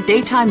favorite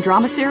daytime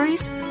drama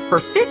series? For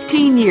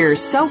 15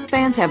 years, soap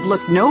fans have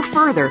looked no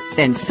further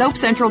than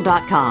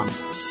SoapCentral.com.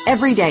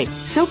 Every day,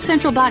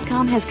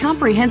 SoapCentral.com has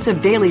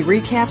comprehensive daily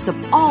recaps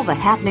of all the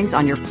happenings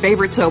on your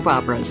favorite soap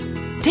operas.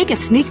 Take a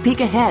sneak peek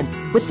ahead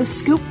with the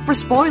scoop for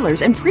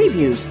spoilers and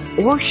previews,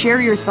 or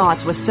share your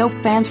thoughts with soap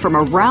fans from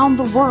around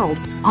the world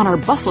on our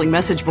bustling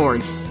message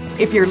boards.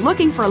 If you're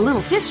looking for a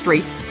little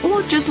history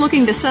or just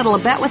looking to settle a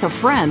bet with a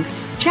friend,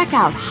 check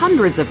out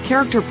hundreds of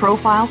character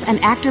profiles and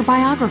actor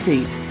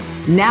biographies.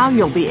 Now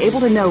you'll be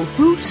able to know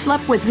who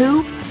slept with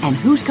who and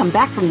who's come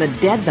back from the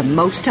dead the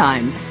most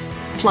times.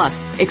 Plus,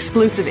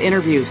 exclusive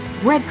interviews,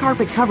 red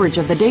carpet coverage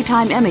of the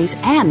daytime Emmys,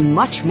 and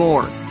much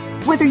more.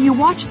 Whether you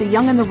watch The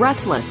Young and the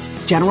Restless,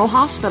 General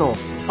Hospital,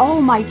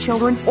 All My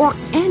Children, or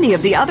any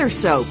of the other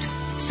soaps,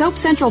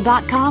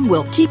 SoapCentral.com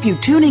will keep you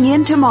tuning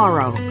in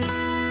tomorrow.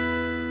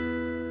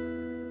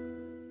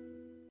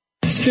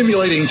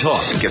 Stimulating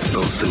talk. It gets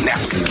those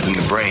synapses in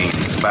the brain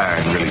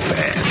firing really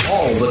fast.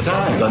 All the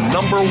time. The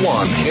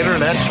 #1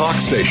 Internet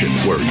talk station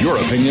where your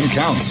opinion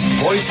counts.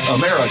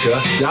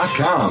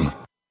 VoiceAmerica.com.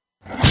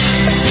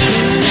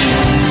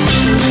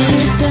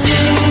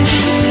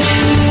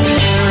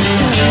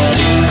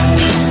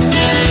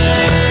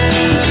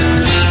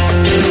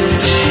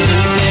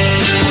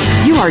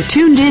 You are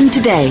tuned in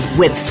today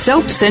with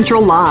Soap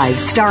Central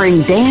Live,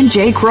 starring Dan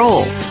J.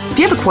 Kroll.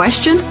 Do you have a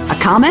question, a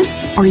comment,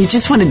 or you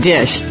just want a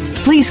dish?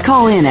 Please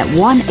call in at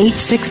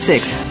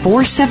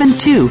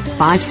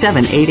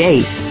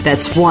 1-866-472-5788.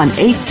 That's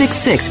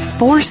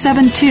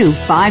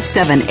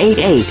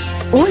 1-866-472-5788.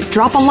 Or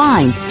drop a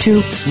line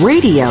to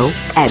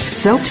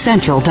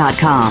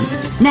radio@soapcentral.com.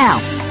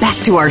 Now, back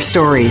to our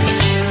stories.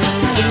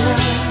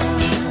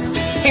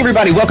 Hey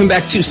everybody, welcome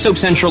back to Soap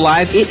Central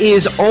Live. It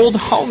is Old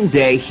Home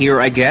Day here,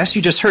 I guess.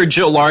 You just heard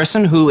Jill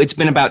Larson, who it's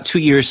been about 2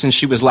 years since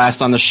she was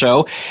last on the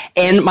show.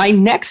 And my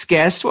next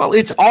guest, well,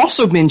 it's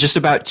also been just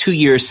about 2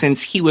 years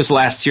since he was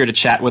last here to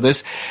chat with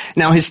us.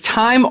 Now, his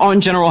time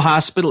on General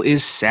Hospital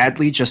is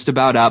sadly just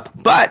about up.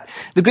 But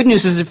the good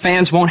news is that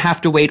fans won't have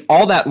to wait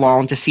all that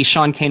long to see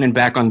Sean Kanan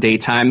back on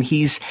daytime.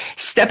 He's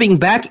stepping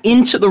back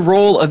into the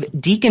role of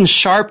Deacon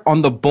Sharp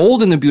on The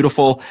Bold and the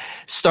Beautiful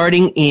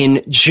starting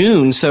in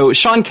June. So,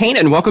 Sean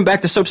Kanan, welcome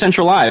back to Soap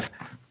Central Live.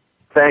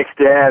 Thanks,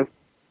 Dan.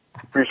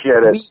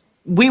 Appreciate it.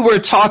 we were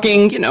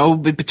talking,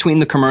 between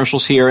the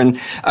commercials here, and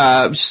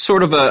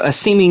sort of a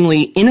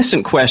seemingly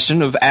innocent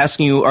question of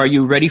asking you, are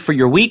you ready for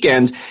your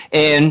weekend?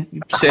 And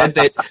you said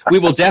that we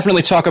will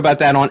definitely talk about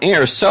that on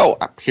air. So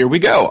here we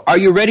go. Are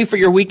you ready for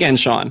your weekend,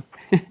 Sean?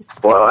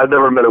 Well, I've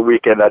never met a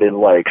weekend I didn't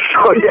like.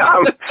 So,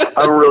 yeah,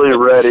 I'm really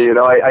ready.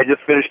 I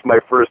just finished my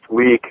first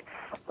week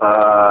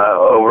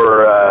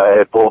over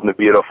at Bold and the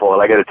Beautiful,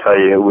 and I got to tell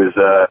you,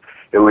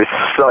 it was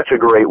such a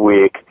great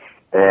week.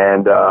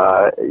 And,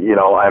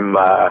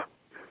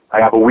 I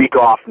have a week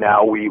off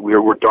now.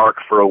 We're dark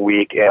for a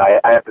week, and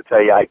I have to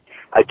tell you,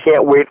 I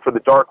can't wait for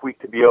the dark week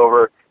to be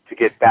over to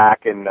get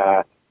back and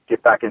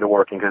get back into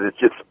working, because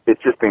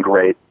it's just been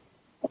great.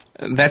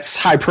 That's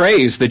high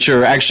praise that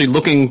you're actually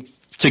looking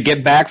to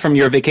get back from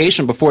your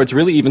vacation before it's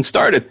really even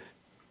started.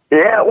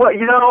 Yeah, well,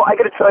 I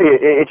got to tell you,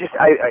 it just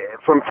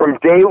from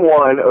day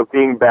one of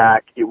being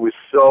back, it was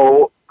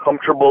so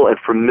comfortable and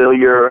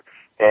familiar,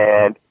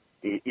 and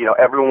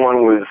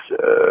everyone was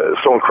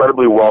so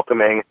incredibly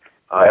welcoming.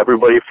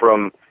 Everybody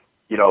from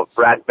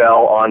Brad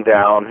Bell on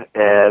down,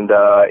 and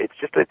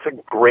it's a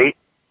great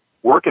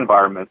work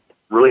environment.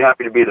 Really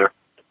happy to be there.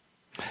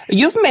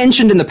 You've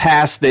mentioned in the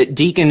past that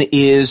Deacon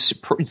is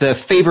the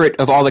favorite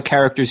of all the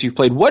characters you've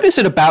played. What is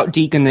it about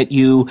Deacon that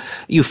you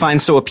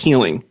find so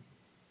appealing?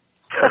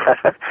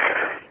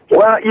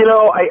 Well,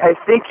 I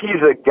think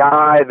he's a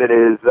guy that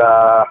is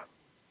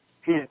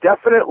he's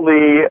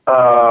definitely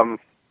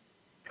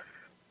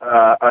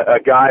a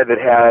guy that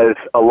has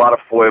a lot of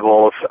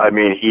foibles. I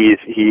mean, he's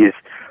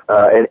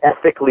an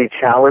ethically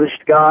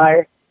challenged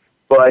guy,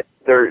 but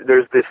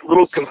there's this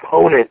little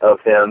component of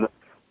him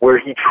where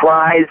he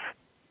tries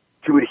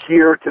to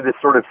adhere to this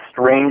sort of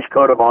strange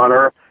code of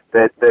honor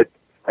that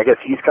I guess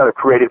he's kind of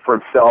created for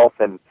himself,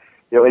 and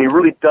and he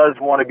really does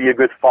want to be a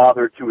good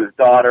father to his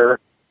daughter,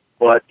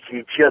 but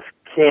he just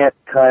can't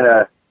kind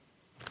of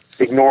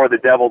ignore the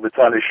devil that's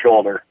on his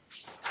shoulder.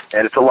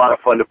 And it's a lot of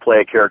fun to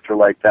play a character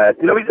like that.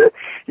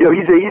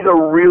 He's a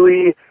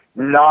really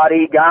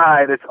naughty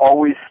guy that's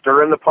always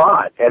stirring the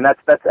pot, and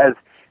that's as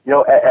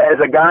as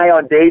a guy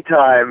on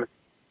daytime,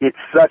 it's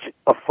such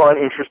a fun,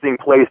 interesting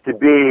place to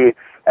be,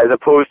 as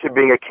opposed to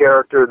being a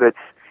character that's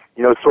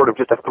sort of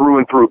just a through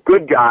and through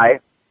good guy,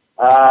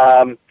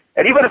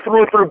 and even a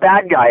through and through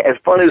bad guy. As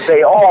fun as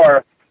they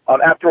are,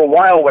 after a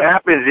while, what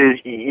happens is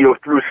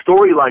through a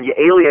storyline, you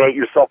alienate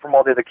yourself from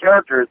all the other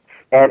characters,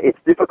 and it's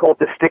difficult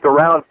to stick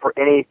around for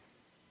any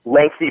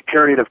lengthy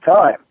period of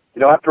time.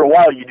 After a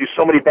while, you do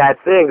so many bad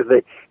things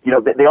that,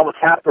 they almost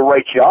have to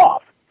write you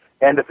off.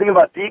 And the thing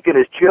about Deacon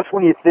is, just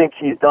when you think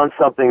he's done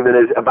something that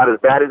is about as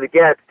bad as it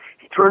gets,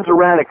 he turns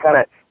around and kind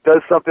of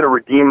does something to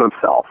redeem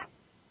himself.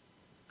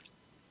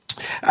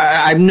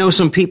 I know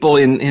some people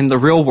in the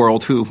real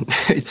world who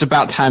it's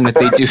about time that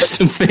they do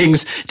some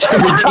things to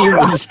redeem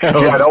themselves.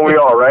 Yeah, don't we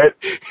all, right?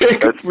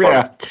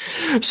 Yeah.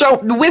 So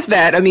with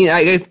that, I mean,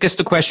 I guess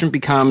the question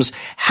becomes,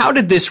 how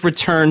did this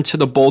return to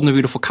the Bold and the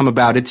Beautiful come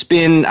about? It's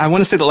been, I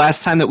want to say the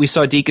last time that we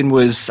saw Deacon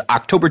was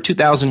October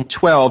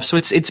 2012. So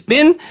it's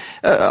been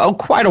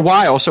quite a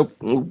while. So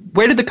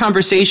where did the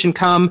conversation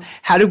come?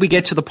 How did we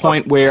get to the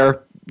point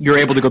where you're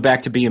able to go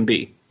back to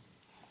B&B?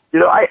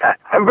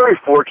 I'm very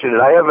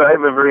fortunate. I have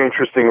a very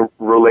interesting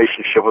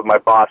relationship with my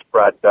boss,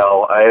 Brad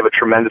Bell. I have a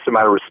tremendous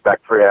amount of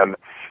respect for him,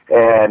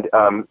 and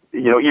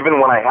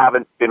even when I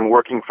haven't been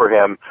working for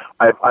him,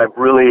 I've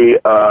really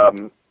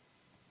I've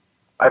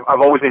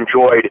always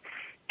enjoyed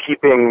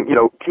keeping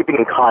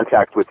in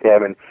contact with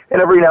him, and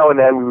every now and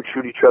then we would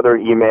shoot each other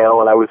an email,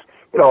 and I was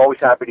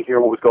always happy to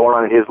hear what was going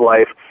on in his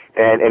life,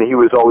 and he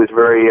was always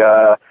very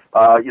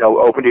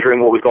open to hearing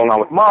what was going on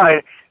with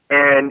mine.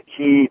 And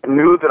he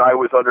knew that I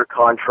was under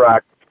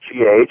contract with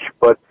GH,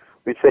 but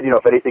we said,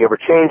 if anything ever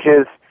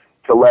changes,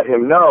 to let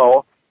him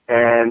know.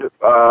 And,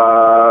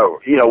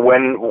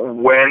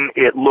 when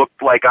it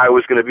looked like I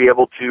was going to be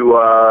able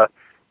to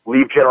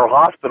leave General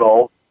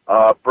Hospital,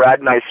 Brad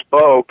and I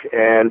spoke,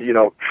 and,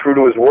 true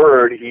to his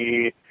word,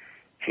 he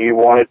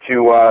wanted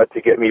to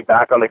get me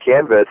back on the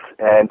canvas,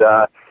 and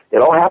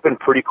it all happened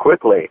pretty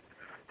quickly.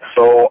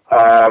 So,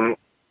 I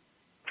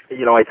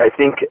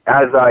think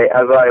as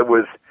I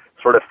was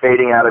sort of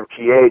fading out of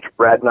GH,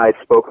 Brad and I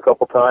spoke a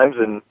couple times,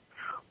 and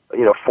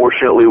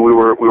fortunately we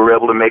were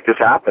able to make this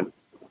happen.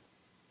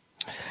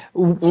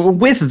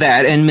 With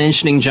that, and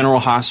mentioning General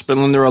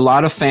Hospital, and there are a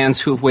lot of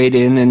fans who have weighed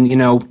in,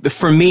 and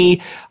for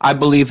me, I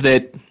believe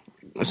that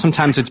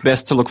sometimes it's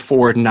best to look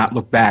forward and not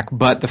look back,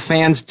 but the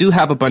fans do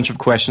have a bunch of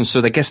questions,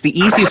 so I guess the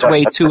easiest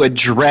way to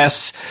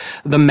address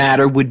the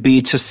matter would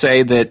be to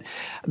say that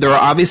there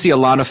are obviously a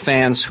lot of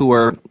fans who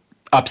are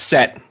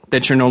upset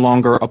that you're no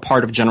longer a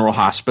part of General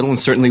Hospital, and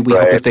certainly we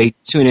hope if they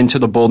tune into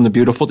the Bold and the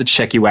Beautiful to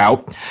check you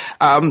out.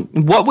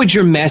 What would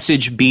your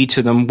message be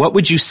to them? What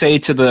would you say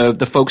to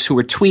the folks who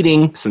are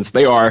tweeting, since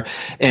they are,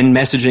 and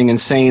messaging and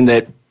saying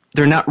that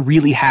they're not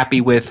really happy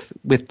with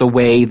the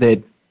way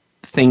that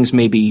things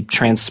maybe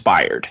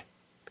transpired?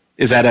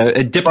 Is that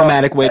a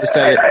diplomatic way to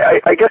say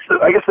it? I guess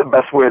the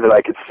best way that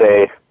I could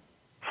say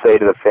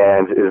to the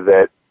fans is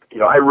that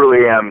I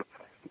really am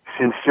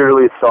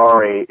sincerely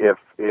sorry if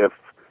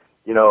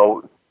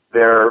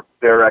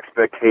their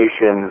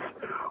expectations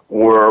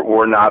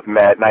were not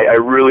met, and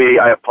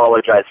I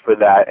apologize for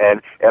that,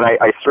 and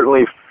I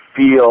certainly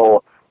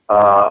feel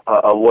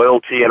a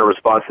loyalty and a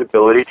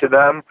responsibility to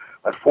them.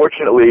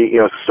 Unfortunately,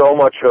 so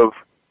much of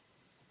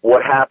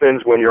what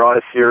happens when you're on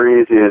a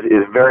series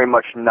is very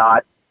much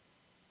not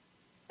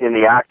in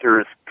the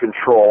actor's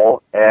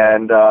control,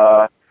 and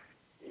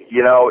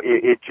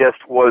it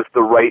just was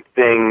the right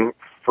thing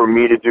for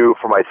me to do,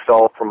 for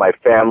myself, for my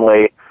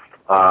family.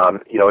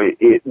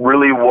 It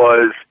really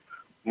was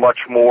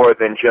much more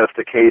than just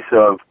a case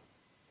of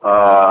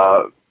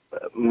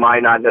my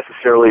not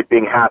necessarily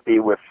being happy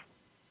with,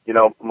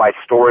 my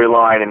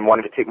storyline and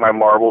wanting to take my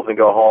marbles and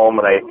go home.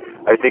 And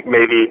I think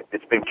maybe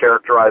it's been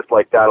characterized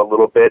like that a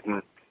little bit,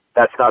 and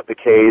that's not the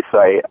case.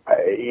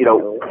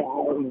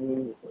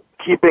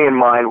 Keeping in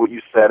mind what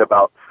you said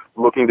about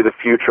looking to the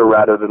future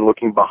rather than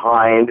looking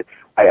behind,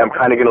 I'm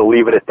kind of going to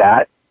leave it at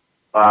that.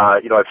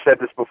 I've said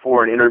this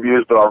before in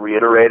interviews, but I'll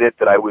reiterate it,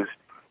 that I was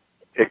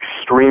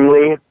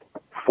extremely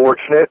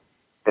fortunate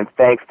and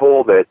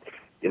thankful that,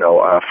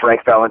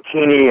 Frank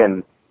Valentini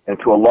and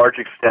to a large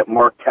extent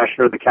Mark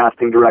Teschner, the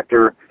casting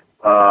director,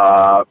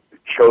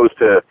 chose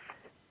to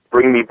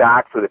bring me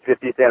back for the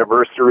 50th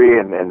anniversary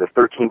and the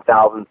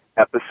 13,000th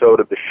episode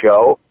of the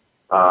show.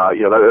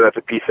 That's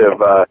a piece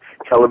of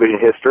television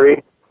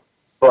history.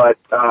 But,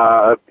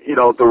 there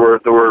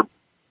were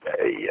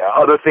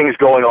other things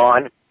going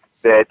on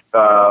that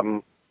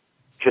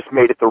just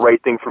made it the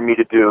right thing for me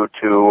to do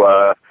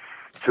to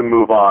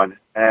move on.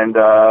 And,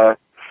 I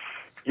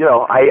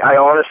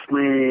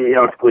honestly,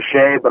 it's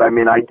cliche, but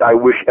I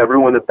wish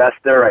everyone the best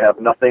there. I have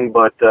nothing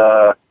but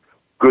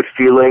good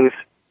feelings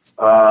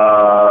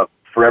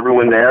for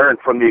everyone there and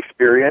from the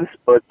experience.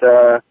 But,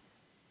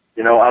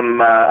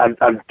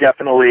 I'm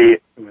definitely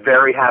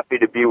very happy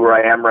to be where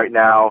I am right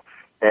now,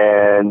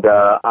 and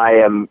I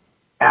am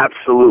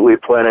absolutely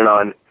planning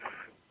on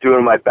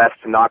doing my best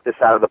to knock this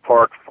out of the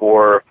park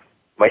for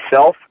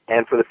myself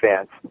and for the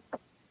fans.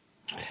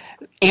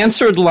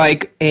 Answered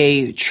like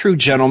a true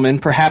gentleman,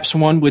 perhaps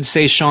one would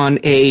say, Sean,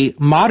 a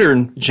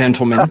modern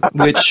gentleman,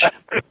 which...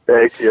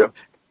 Thank you.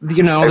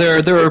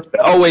 There are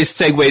always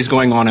segues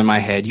going on in my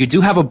head. You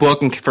do have a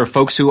book, and for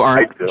folks who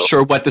aren't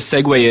sure what the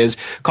segue is,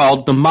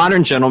 called The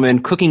Modern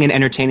Gentleman, Cooking and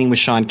Entertaining with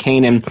Sean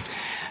Kanan.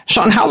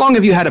 Sean, how long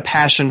have you had a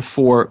passion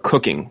for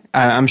cooking?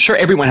 I'm sure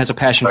everyone has a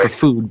passion for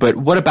food, but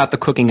what about the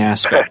cooking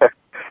aspect?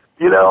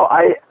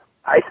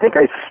 I think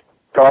I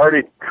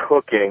started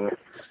cooking,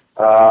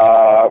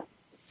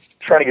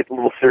 trying to get a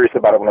little serious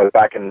about it when I was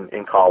back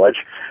in college.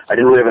 I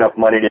didn't really have enough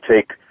money to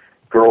take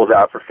girls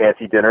out for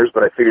fancy dinners,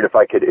 but I figured if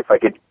I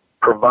could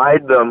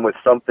provide them with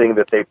something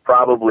that they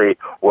probably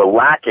were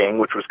lacking,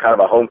 which was kind of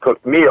a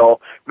home-cooked meal,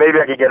 maybe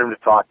I could get them to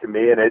talk to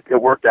me, and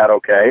it worked out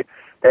okay.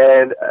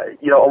 And,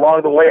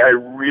 along the way, I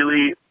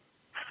really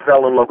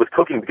fell in love with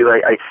cooking because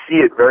I see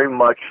it very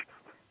much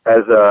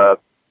as a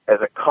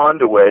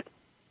conduit,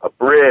 a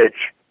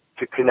bridge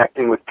to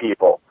connecting with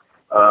people.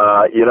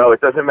 It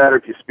doesn't matter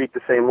if you speak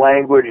the same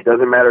language. It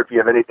doesn't matter if you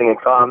have anything in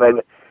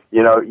common.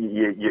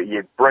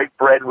 You break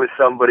bread with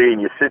somebody and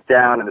you sit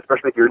down, and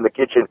especially if you're in the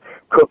kitchen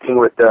cooking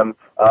with them,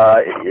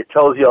 it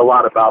tells you a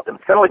lot about them.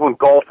 It's kind of like when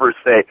golfers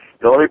say,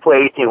 let me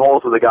play 18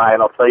 holes with a guy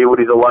and I'll tell you what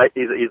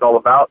he's all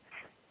about.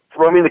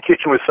 Throw me in the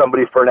kitchen with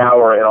somebody for an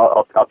hour and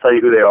I'll tell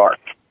you who they are.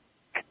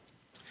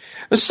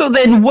 So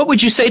then what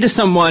would you say to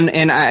someone,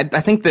 and I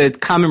think the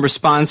common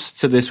response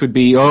to this would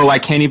be, I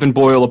can't even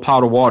boil a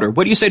pot of water.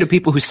 What do you say to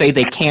people who say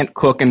they can't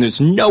cook and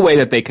there's no way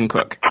that they can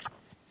cook?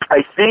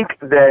 I think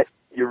that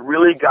you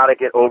really got to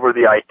get over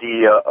the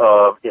idea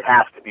of it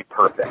has to be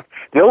perfect.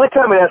 The only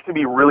time it has to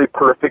be really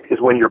perfect is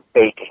when you're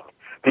baking,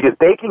 because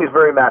baking is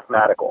very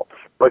mathematical.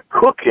 But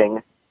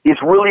cooking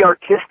is really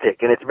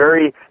artistic, and it's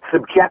very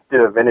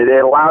subjective, and it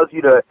allows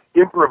you to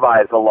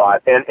improvise a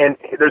lot. And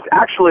there's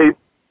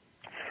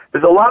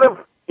a lot of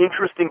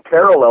interesting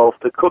parallels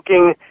to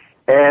cooking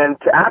and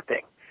to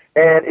acting.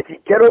 And if you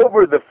get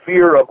over the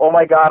fear of, oh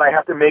my God, I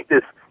have to make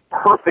this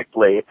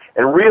perfectly,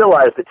 and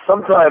realize that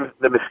sometimes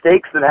the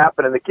mistakes that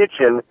happen in the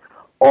kitchen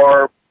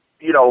are,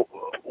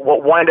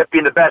 what wind up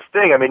being the best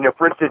thing.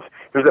 For instance,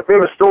 there's a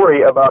famous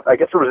story about, I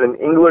guess it was an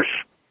English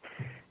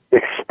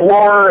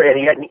explorer, and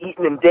he hadn't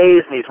eaten in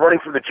days, and he's running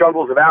through the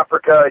jungles of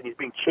Africa, and he's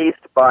being chased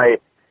by,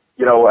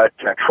 a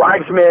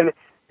tribesman,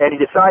 and he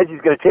decides he's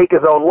going to take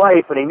his own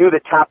life, and he knew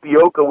that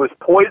tapioca was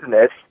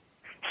poisonous,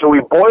 so he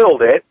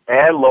boiled it,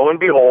 and lo and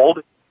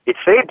behold, it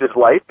saved his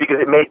life because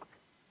it made,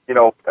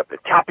 a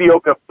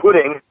tapioca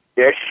pudding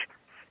dish,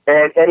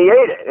 and he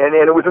ate it, and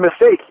it was a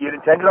mistake. He had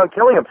intended on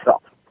killing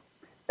himself.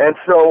 And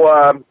so,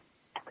 I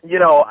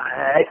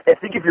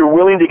think if you're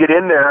willing to get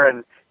in there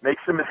and make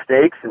some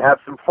mistakes and have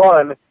some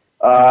fun,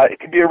 it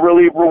can be a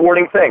really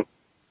rewarding thing.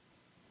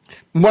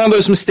 One of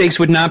those mistakes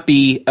would not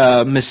be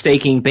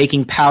mistaking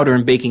baking powder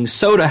and baking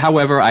soda.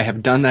 However, I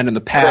have done that in the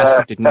past.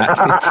 It did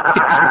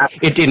not.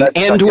 It didn't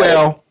end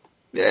well.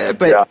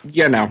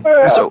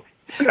 So,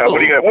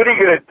 what are you going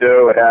to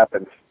do? It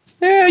happens.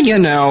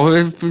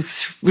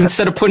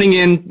 instead of putting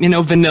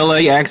in, vanilla,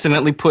 you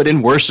accidentally put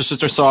in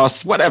Worcestershire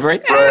sauce, whatever.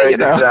 Right,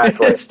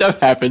 exactly.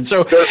 Stuff happens.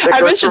 So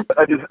I mentioned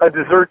a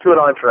dessert to an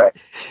entree.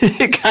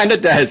 It kind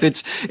of does.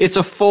 It's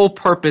a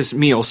full-purpose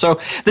meal. So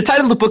the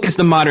title of the book is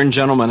The Modern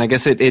Gentleman. I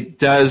guess it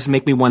does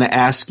make me want to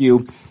ask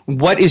you,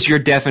 what is your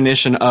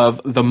definition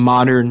of the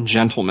modern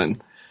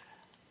gentleman?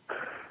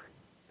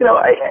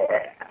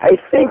 I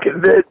think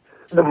that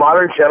the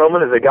modern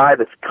gentleman is a guy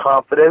that's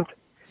confident,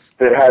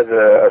 that has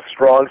a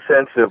strong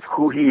sense of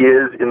who he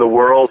is in the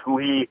world, who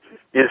he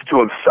is to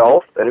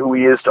himself, and who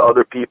he is to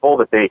other people,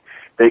 that they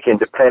can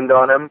depend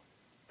on him,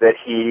 that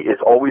he is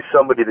always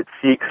somebody that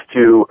seeks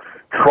to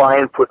try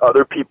and put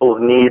other people's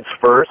needs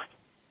first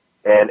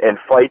and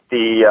fight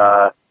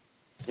the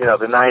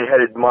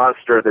nine-headed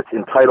monster that's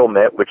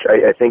entitlement, which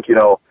I think,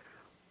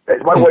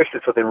 my wife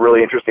said something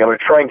really interesting. I'm going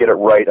to try and get it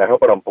right. I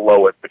hope I don't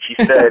blow it. But she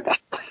said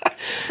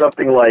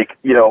something like,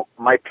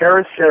 my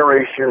parents'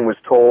 generation was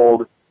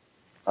told,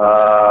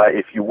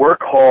 if you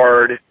work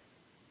hard,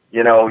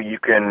 you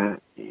can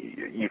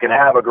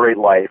have a great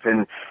life.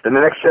 And then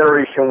the next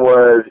generation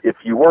was, if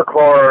you work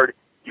hard,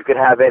 you can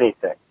have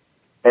anything.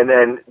 And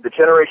then the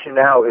generation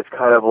now is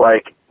kind of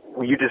like,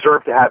 you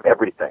deserve to have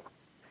everything.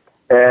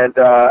 And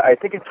I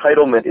think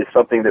entitlement is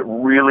something that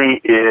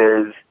really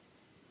is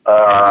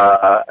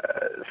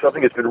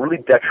something that's been really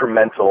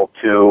detrimental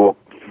to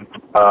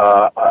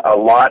a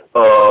lot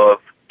of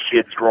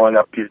kids growing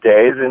up these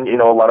days, and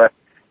a lot of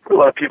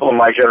people in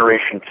my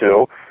generation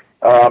too.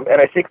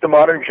 And I think the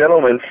modern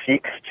gentleman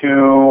seeks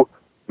to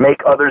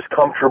make others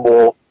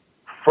comfortable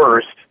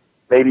first,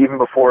 maybe even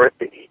before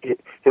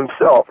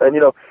himself.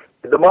 And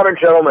the modern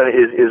gentleman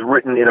is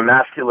written in a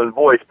masculine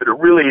voice, but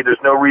there's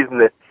no reason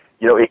that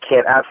it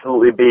can't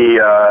absolutely be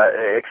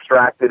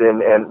extracted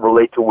and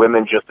relate to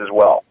women just as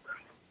well.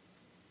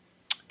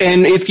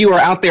 And if you are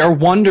out there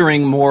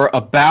wondering more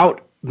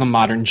about The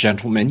Modern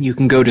Gentleman, you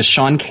can go to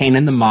Sean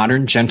Kanan,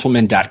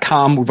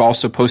 themodern.gentleman.com. We've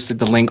also posted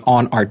the link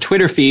on our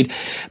Twitter feed.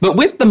 But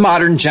with The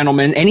Modern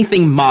Gentleman,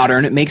 anything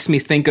modern, it makes me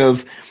think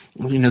of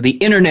the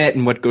internet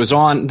and what goes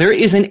on. There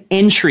is an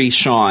entry,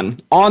 Sean,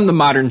 on The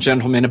Modern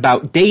Gentleman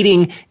about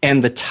dating,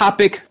 and the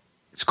topic,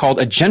 it's called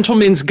A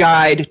Gentleman's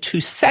Guide to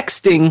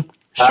Sexting.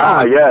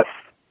 Sean, yes.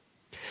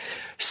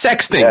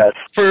 Sexting. Yes.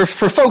 For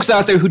folks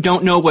out there who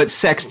don't know what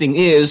sexting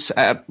is,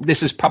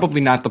 this is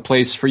probably not the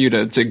place for you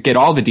to get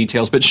all the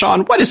details. But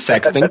Sean, what is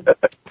sexting?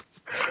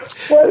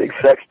 Well, I think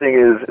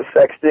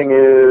sexting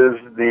is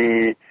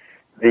the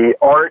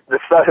art, the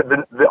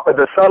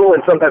subtle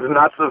and sometimes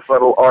not so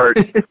subtle art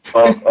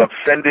of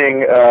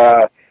sending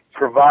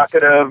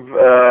provocative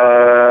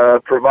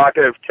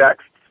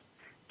texts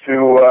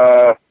to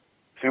a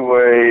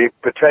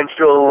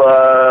potential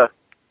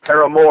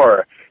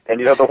paramour. And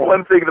the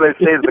one thing that I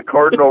say is the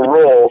cardinal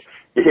rule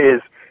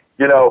is,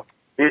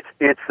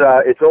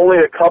 it's only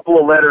a couple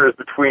of letters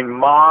between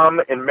mom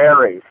and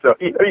Mary. So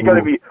you got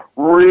to be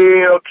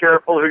real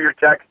careful who you're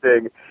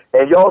texting,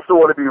 and you also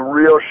want to be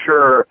real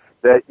sure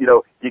that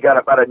you got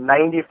about a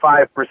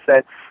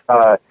 95%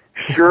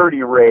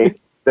 surety rate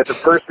that the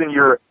person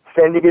you're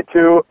sending it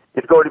to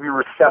is going to be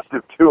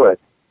receptive to it.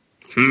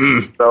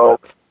 So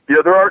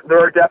there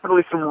are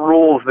definitely some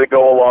rules that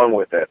go along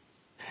with it.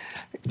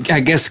 I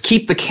guess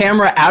keep the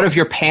camera out of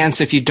your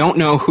pants if you don't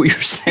know who you're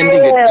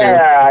sending it to.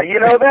 Yeah,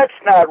 that's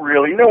not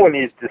really. No one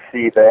needs to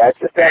see that.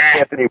 Just ask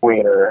Anthony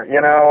Weiner.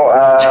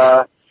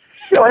 I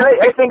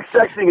think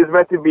sexting is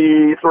meant to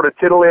be sort of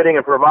titillating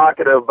and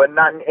provocative, but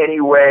not in any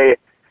way,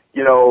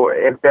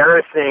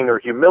 embarrassing or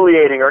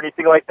humiliating or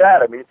anything like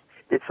that. I mean,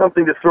 it's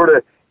something to sort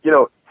of,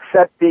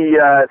 set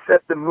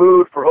the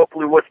mood for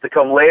hopefully what's to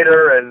come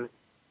later, and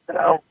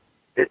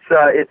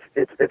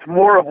it's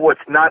more of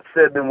what's not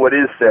said than what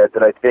is said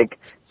that I think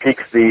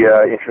piques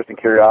the interest and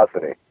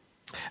curiosity.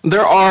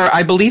 There are,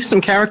 I believe,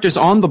 some characters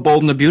on The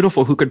Bold and the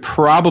Beautiful who could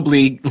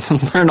probably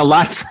learn a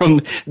lot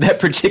from that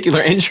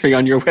particular entry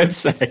on your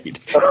website.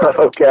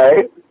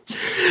 Okay.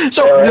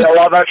 So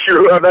I'm not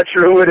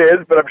sure who it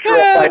is, but I'm sure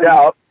I'll find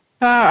out.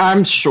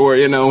 I'm sure,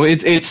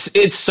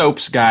 it's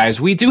soaps, guys.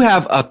 We do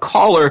have a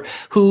caller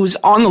who's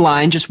on the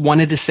line, just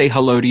wanted to say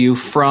hello to you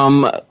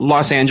from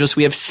Los Angeles.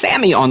 We have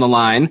Sammy on the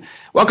line.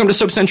 Welcome to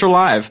Soap Central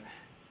Live.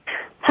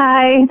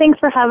 Hi, thanks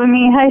for having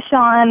me. Hi,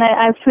 Sean.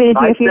 I've tweeted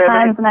you a few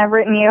times and I've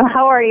written you.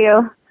 How are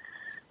you?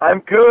 I'm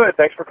good.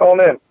 Thanks for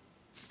calling in.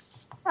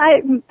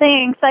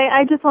 Thanks.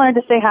 I just wanted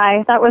to say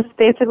hi. That was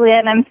basically it,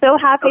 and I'm so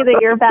happy that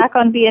you're back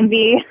on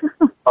B&B.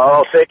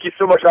 Oh, thank you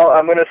so much.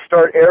 I'm going to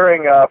start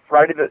airing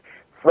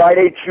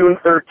Friday, June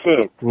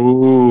 13th.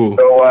 Ooh.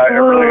 So I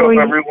really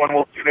hope everyone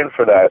will tune in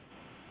for that.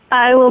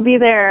 I will be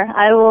there.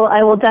 I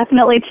will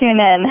definitely tune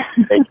in.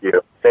 Thank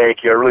you. I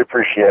really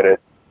appreciate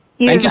it.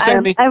 Thank you,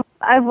 Sammy.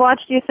 I've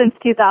watched you since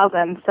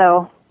 2000,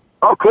 so.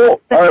 Oh,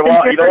 cool. All right,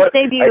 well, you know what?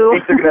 Debut. I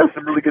think they're going to have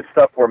some really good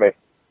stuff for me.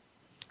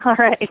 All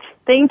right.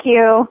 Thank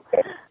you.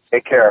 Okay.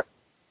 Take care.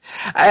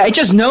 I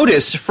just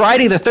noticed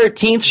Friday the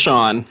 13th,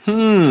 Sean.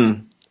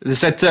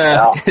 Is that,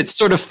 it's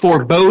sort of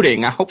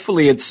foreboding.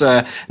 Hopefully it's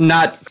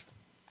not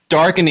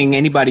darkening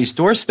anybody's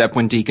doorstep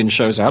when Deacon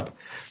shows up.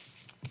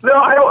 No,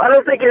 I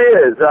don't think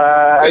it is.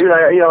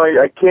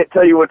 I can't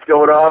tell you what's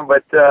going on,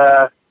 but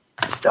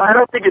I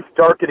don't think it's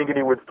darkening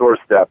anyone's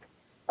doorstep.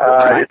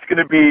 It's going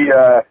to be.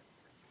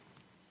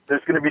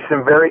 There's going to be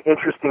some very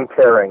interesting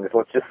pairings.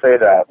 Let's just say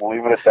that. We'll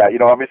leave it at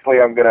that.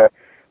 Obviously, I'm going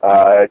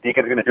to.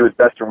 Deacon's going to do his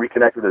best to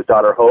reconnect with his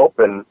daughter Hope,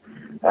 and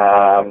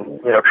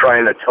try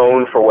and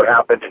atone for what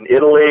happened in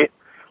Italy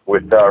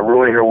with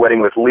ruining her wedding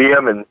with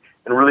Liam, and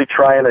really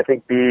try and, I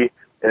think, be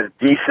as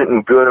decent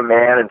and good a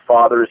man and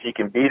father as he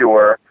can be to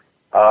her.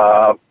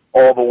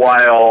 All the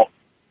while,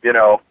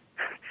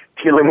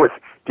 dealing with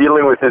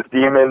his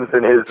demons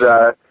and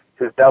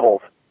his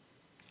devils.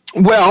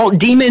 Well,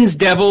 demons,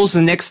 devils,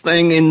 the next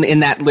thing in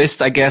that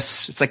list, I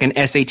guess it's like an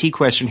SAT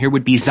question here,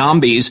 would be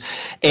zombies.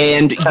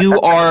 And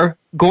you are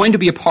going to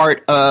be a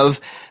part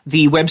of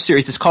the web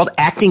series. It's called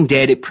Acting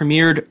Dead. It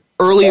premiered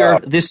earlier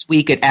this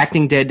week at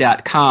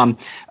actingdead.com.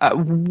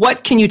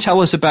 What can you tell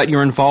us about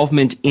your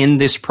involvement in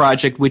this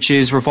project, which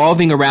is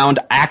revolving around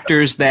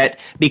actors that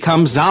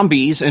become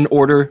zombies in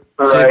order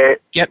to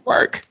get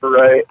work?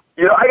 Right.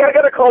 I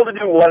got a call to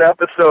do one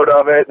episode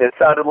of it, and it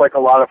sounded like a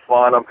lot of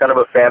fun. I'm kind of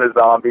a fan of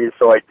zombies,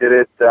 so I did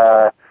it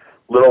a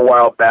little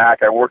while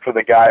back. I worked with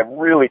a guy,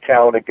 really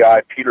talented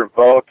guy, Peter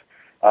Vogt.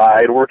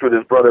 I had worked with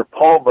his brother,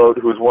 Paul Vogt,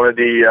 who was one of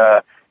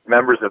the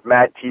members of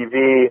Mad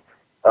TV.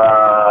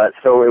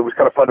 So it was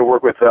kind of fun to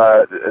work with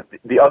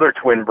the other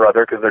twin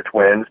brother, because they're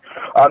twins.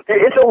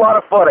 It's a lot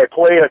of fun. I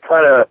play a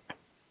kind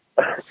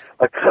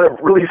of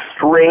really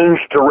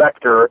strange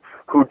director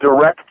who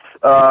directs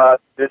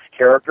this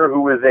character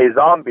who is a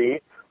zombie,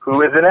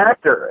 who is an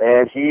actor,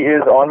 and he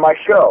is on my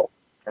show,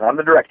 and I'm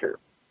the director.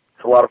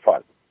 It's a lot of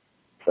fun.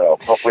 So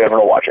hopefully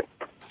everyone will watch it.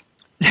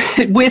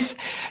 With,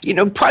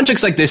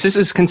 projects like this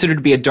is considered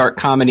to be a dark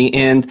comedy,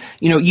 and,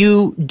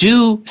 you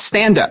do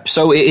stand up.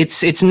 So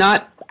it's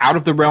not out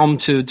of the realm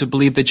to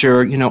believe that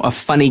you're, a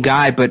funny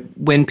guy, but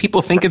when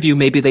people think of you,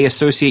 maybe they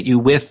associate you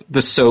with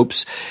the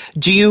soaps.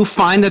 Do you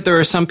find that there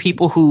are some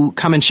people who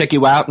come and check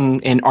you out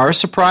and are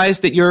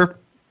surprised that you're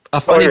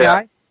a funny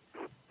guy?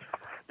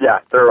 Yeah,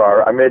 there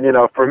are. I mean,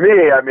 for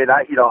me,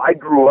 I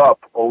grew up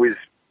always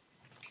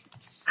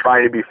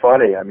trying to be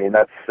funny. I mean,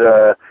 that's,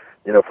 from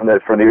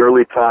the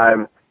early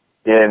time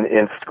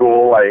in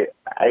school, I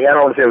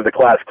don't want to say I was a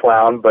class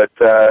clown, but,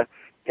 I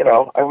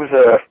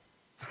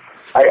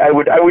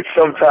would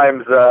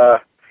sometimes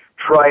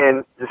try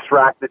and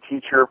distract the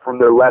teacher from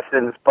their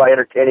lessons by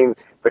entertaining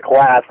the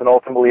class and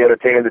ultimately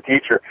entertaining the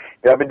teacher.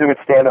 I've been doing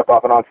stand-up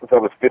off and on since I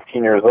was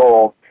 15 years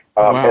old.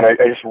 Wow. And I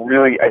just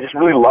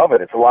really love it.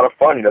 It's a lot of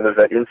fun. There's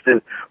that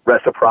instant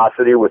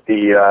reciprocity with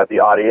the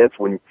audience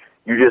when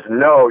you just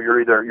know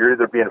you're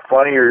either being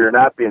funny or you're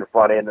not being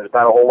funny, and there's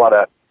not a whole lot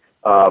of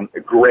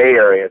gray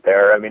area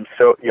there. I mean,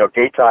 so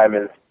Daytime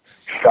is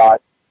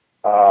shot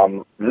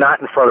not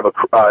in front of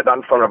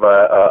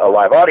a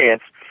live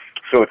audience,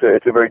 so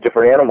it's a very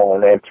different animal,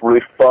 and it's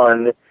really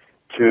fun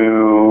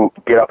to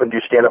get up and do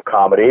stand-up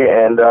comedy.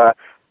 And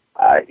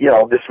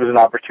this was an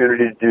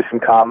opportunity to do some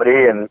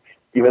comedy, and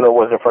even though it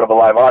wasn't in front of a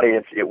live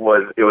audience, it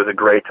was a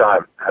great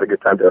time. I had a good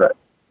time doing it.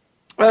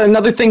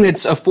 Another thing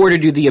that's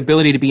afforded you the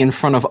ability to be in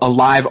front of a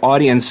live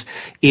audience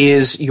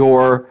is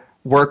your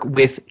work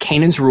with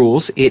Kanan's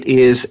Rules. It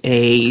is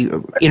a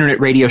internet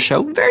radio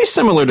show very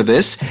similar to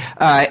this,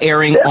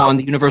 airing on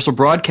the Universal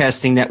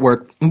Broadcasting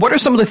Network. What are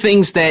some of the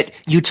things that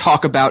you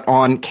talk about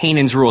on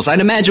Kanan's Rules?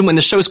 I'd imagine when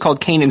the show's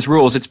called Kanan's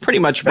Rules, it's pretty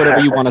much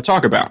whatever you want to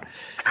talk about.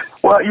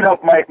 Well,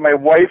 my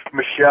wife,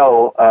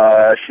 Michelle,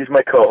 she's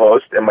my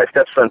co-host, and my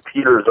stepson,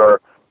 Peter, is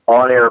our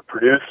on-air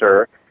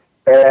producer.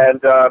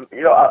 And,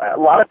 a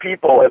lot of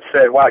people have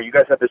said, wow, you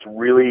guys have this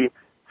really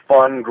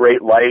fun,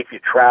 great life. You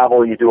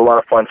travel, you do a lot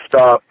of fun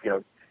stuff,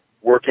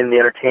 work in the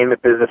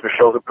entertainment business.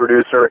 Michelle's a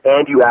producer,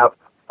 and you have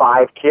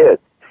 5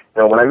 kids.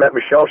 When I met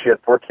Michelle, she had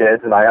 4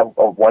 kids, and I have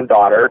one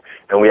daughter,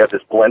 and we have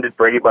this blended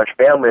Brady Bunch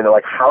family, and they're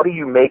like, how do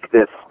you make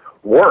this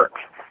work?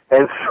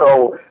 And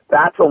so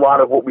that's a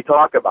lot of what we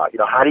talk about.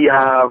 How do you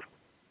have,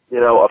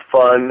 a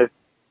fun,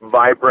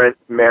 vibrant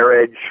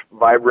marriage,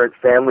 vibrant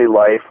family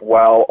life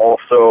while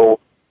also,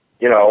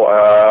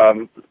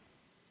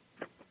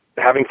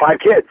 having 5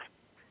 kids?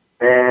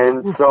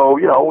 And so,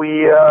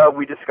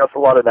 we discuss a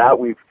lot of that.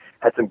 We've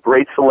had some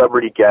great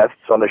celebrity guests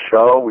on the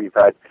show. We've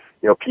had,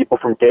 people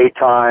from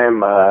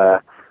Daytime.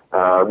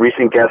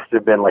 Recent guests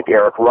have been like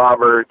Eric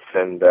Roberts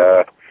and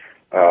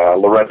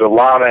Lorenzo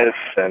Lamas,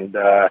 and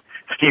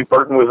Steve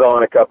Burton was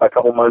on a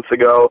couple months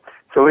ago.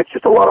 So it's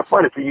just a lot of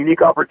fun. It's a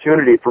unique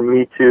opportunity for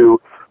me to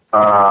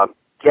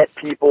get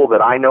people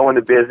that I know in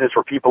the business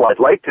or people I'd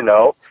like to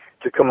know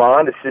to come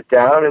on, to sit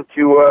down, and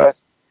to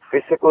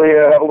basically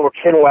have a little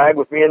chin wag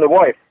with me and the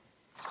wife.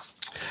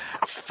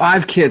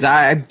 5 kids.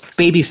 I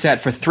babysat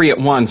for 3 at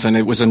once, and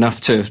it was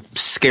enough to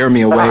scare me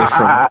away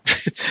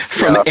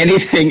from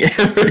anything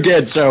ever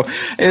again. So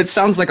it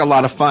sounds like a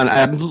lot of fun.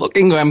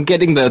 I'm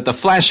getting the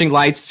flashing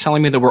lights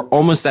telling me that we're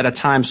almost out of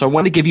time. So I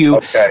want to give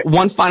you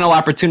one final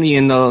opportunity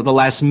in the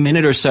last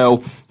minute or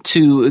so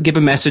to give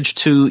a message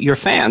to your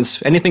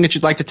fans. Anything that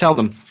you'd like to tell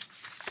them?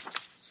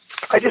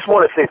 I just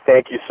want to say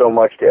thank you so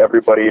much to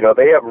everybody. You know,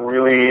 they have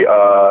really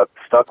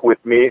stuck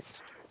with me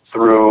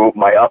through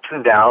my ups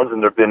and downs,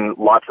 and there have been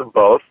lots of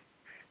both.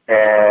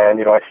 And,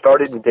 you know, I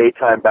started in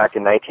daytime back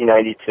in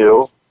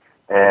 1992,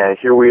 and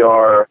here we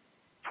are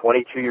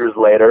 22 years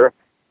later,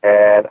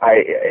 and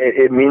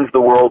it means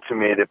the world to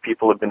me that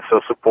people have been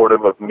so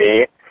supportive of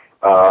me.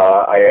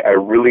 I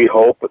really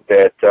hope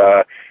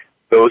that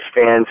those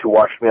fans who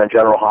watched me on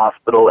General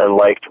Hospital and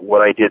liked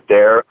what I did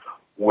there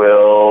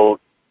will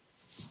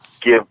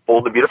give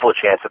Bold and Beautiful a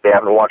chance if they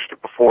haven't watched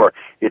it before.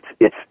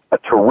 It's a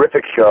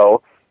terrific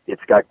show.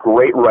 It's got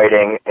great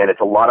writing, and it's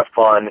a lot of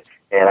fun,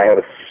 and I have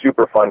a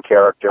super fun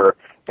character.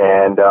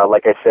 And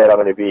like I said, I'm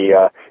going to be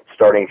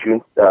starting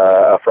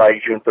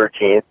Friday, June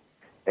 13th.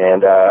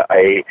 And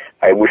I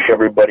wish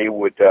everybody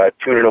would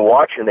tune in and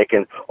watch, and they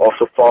can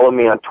also follow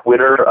me on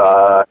Twitter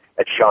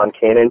at Sean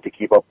Kanan to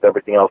keep up with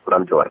everything else that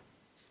I'm doing.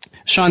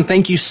 Sean,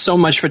 thank you so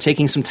much for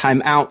taking some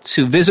time out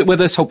to visit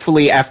with us.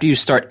 Hopefully, after you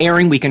start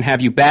airing, we can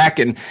have you back,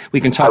 and we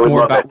can talk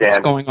more about what's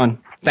going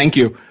on. Thank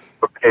you.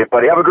 Okay,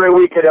 buddy. Have a great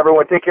weekend,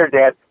 everyone. Take care,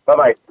 Dan.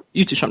 Bye-bye.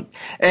 You too, Sean.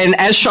 And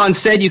as Sean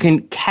said, you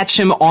can catch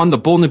him on The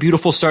Bold and the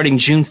Beautiful starting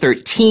June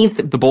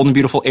 13th. The Bold and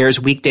Beautiful airs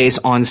weekdays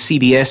on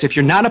CBS. If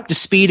you're not up to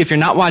speed, if you're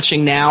not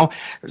watching now,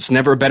 there's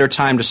never a better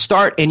time to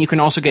start. And you can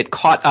also get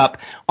caught up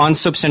on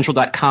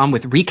SoapCentral.com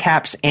with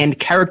recaps and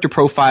character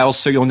profiles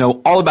so you'll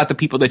know all about the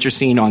people that you're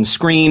seeing on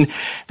screen.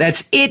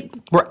 That's it.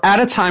 We're out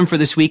of time for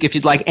this week. If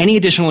you'd like any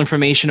additional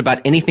information about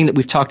anything that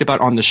we've talked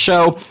about on the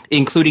show,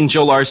 including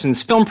Joe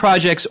Larson's film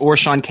projects or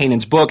Sean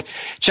Kanan's book,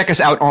 check us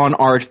out on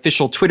our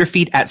official Twitter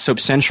feed at Soap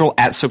Central,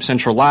 at Soap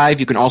Central Live.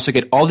 You can also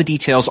get all the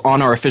details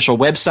on our official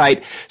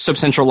website,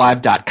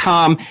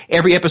 SoapCentralLive.com.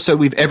 Every episode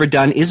we've ever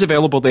done is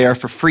available there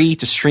for free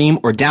to stream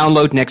or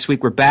download. Next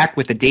week, we're back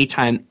with the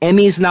Daytime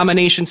Emmys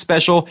nomination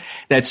special.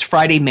 That's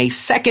Friday, May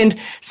 2nd.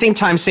 Same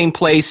time, same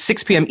place,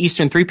 6 p.m.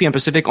 Eastern, 3 p.m.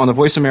 Pacific on the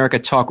Voice America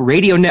Talk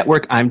Radio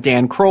Network. I'm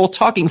Dan Kroll,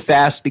 talking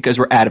fast because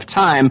we're out of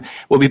time.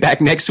 We'll be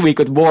back next week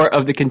with more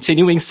of the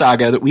continuing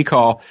saga that we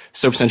call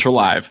Soap Central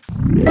Live.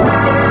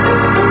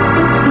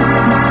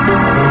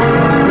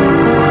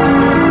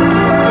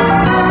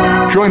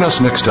 Join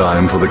us next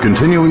time for the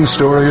continuing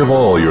story of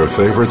all your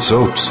favorite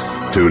soaps.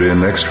 Tune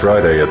in next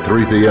Friday at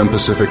 3 p.m.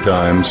 Pacific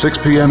Time, 6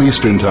 p.m.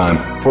 Eastern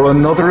Time for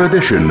another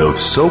edition of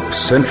Soap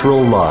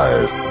Central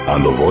Live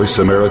on the Voice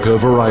America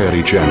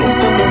Variety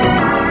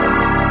Channel.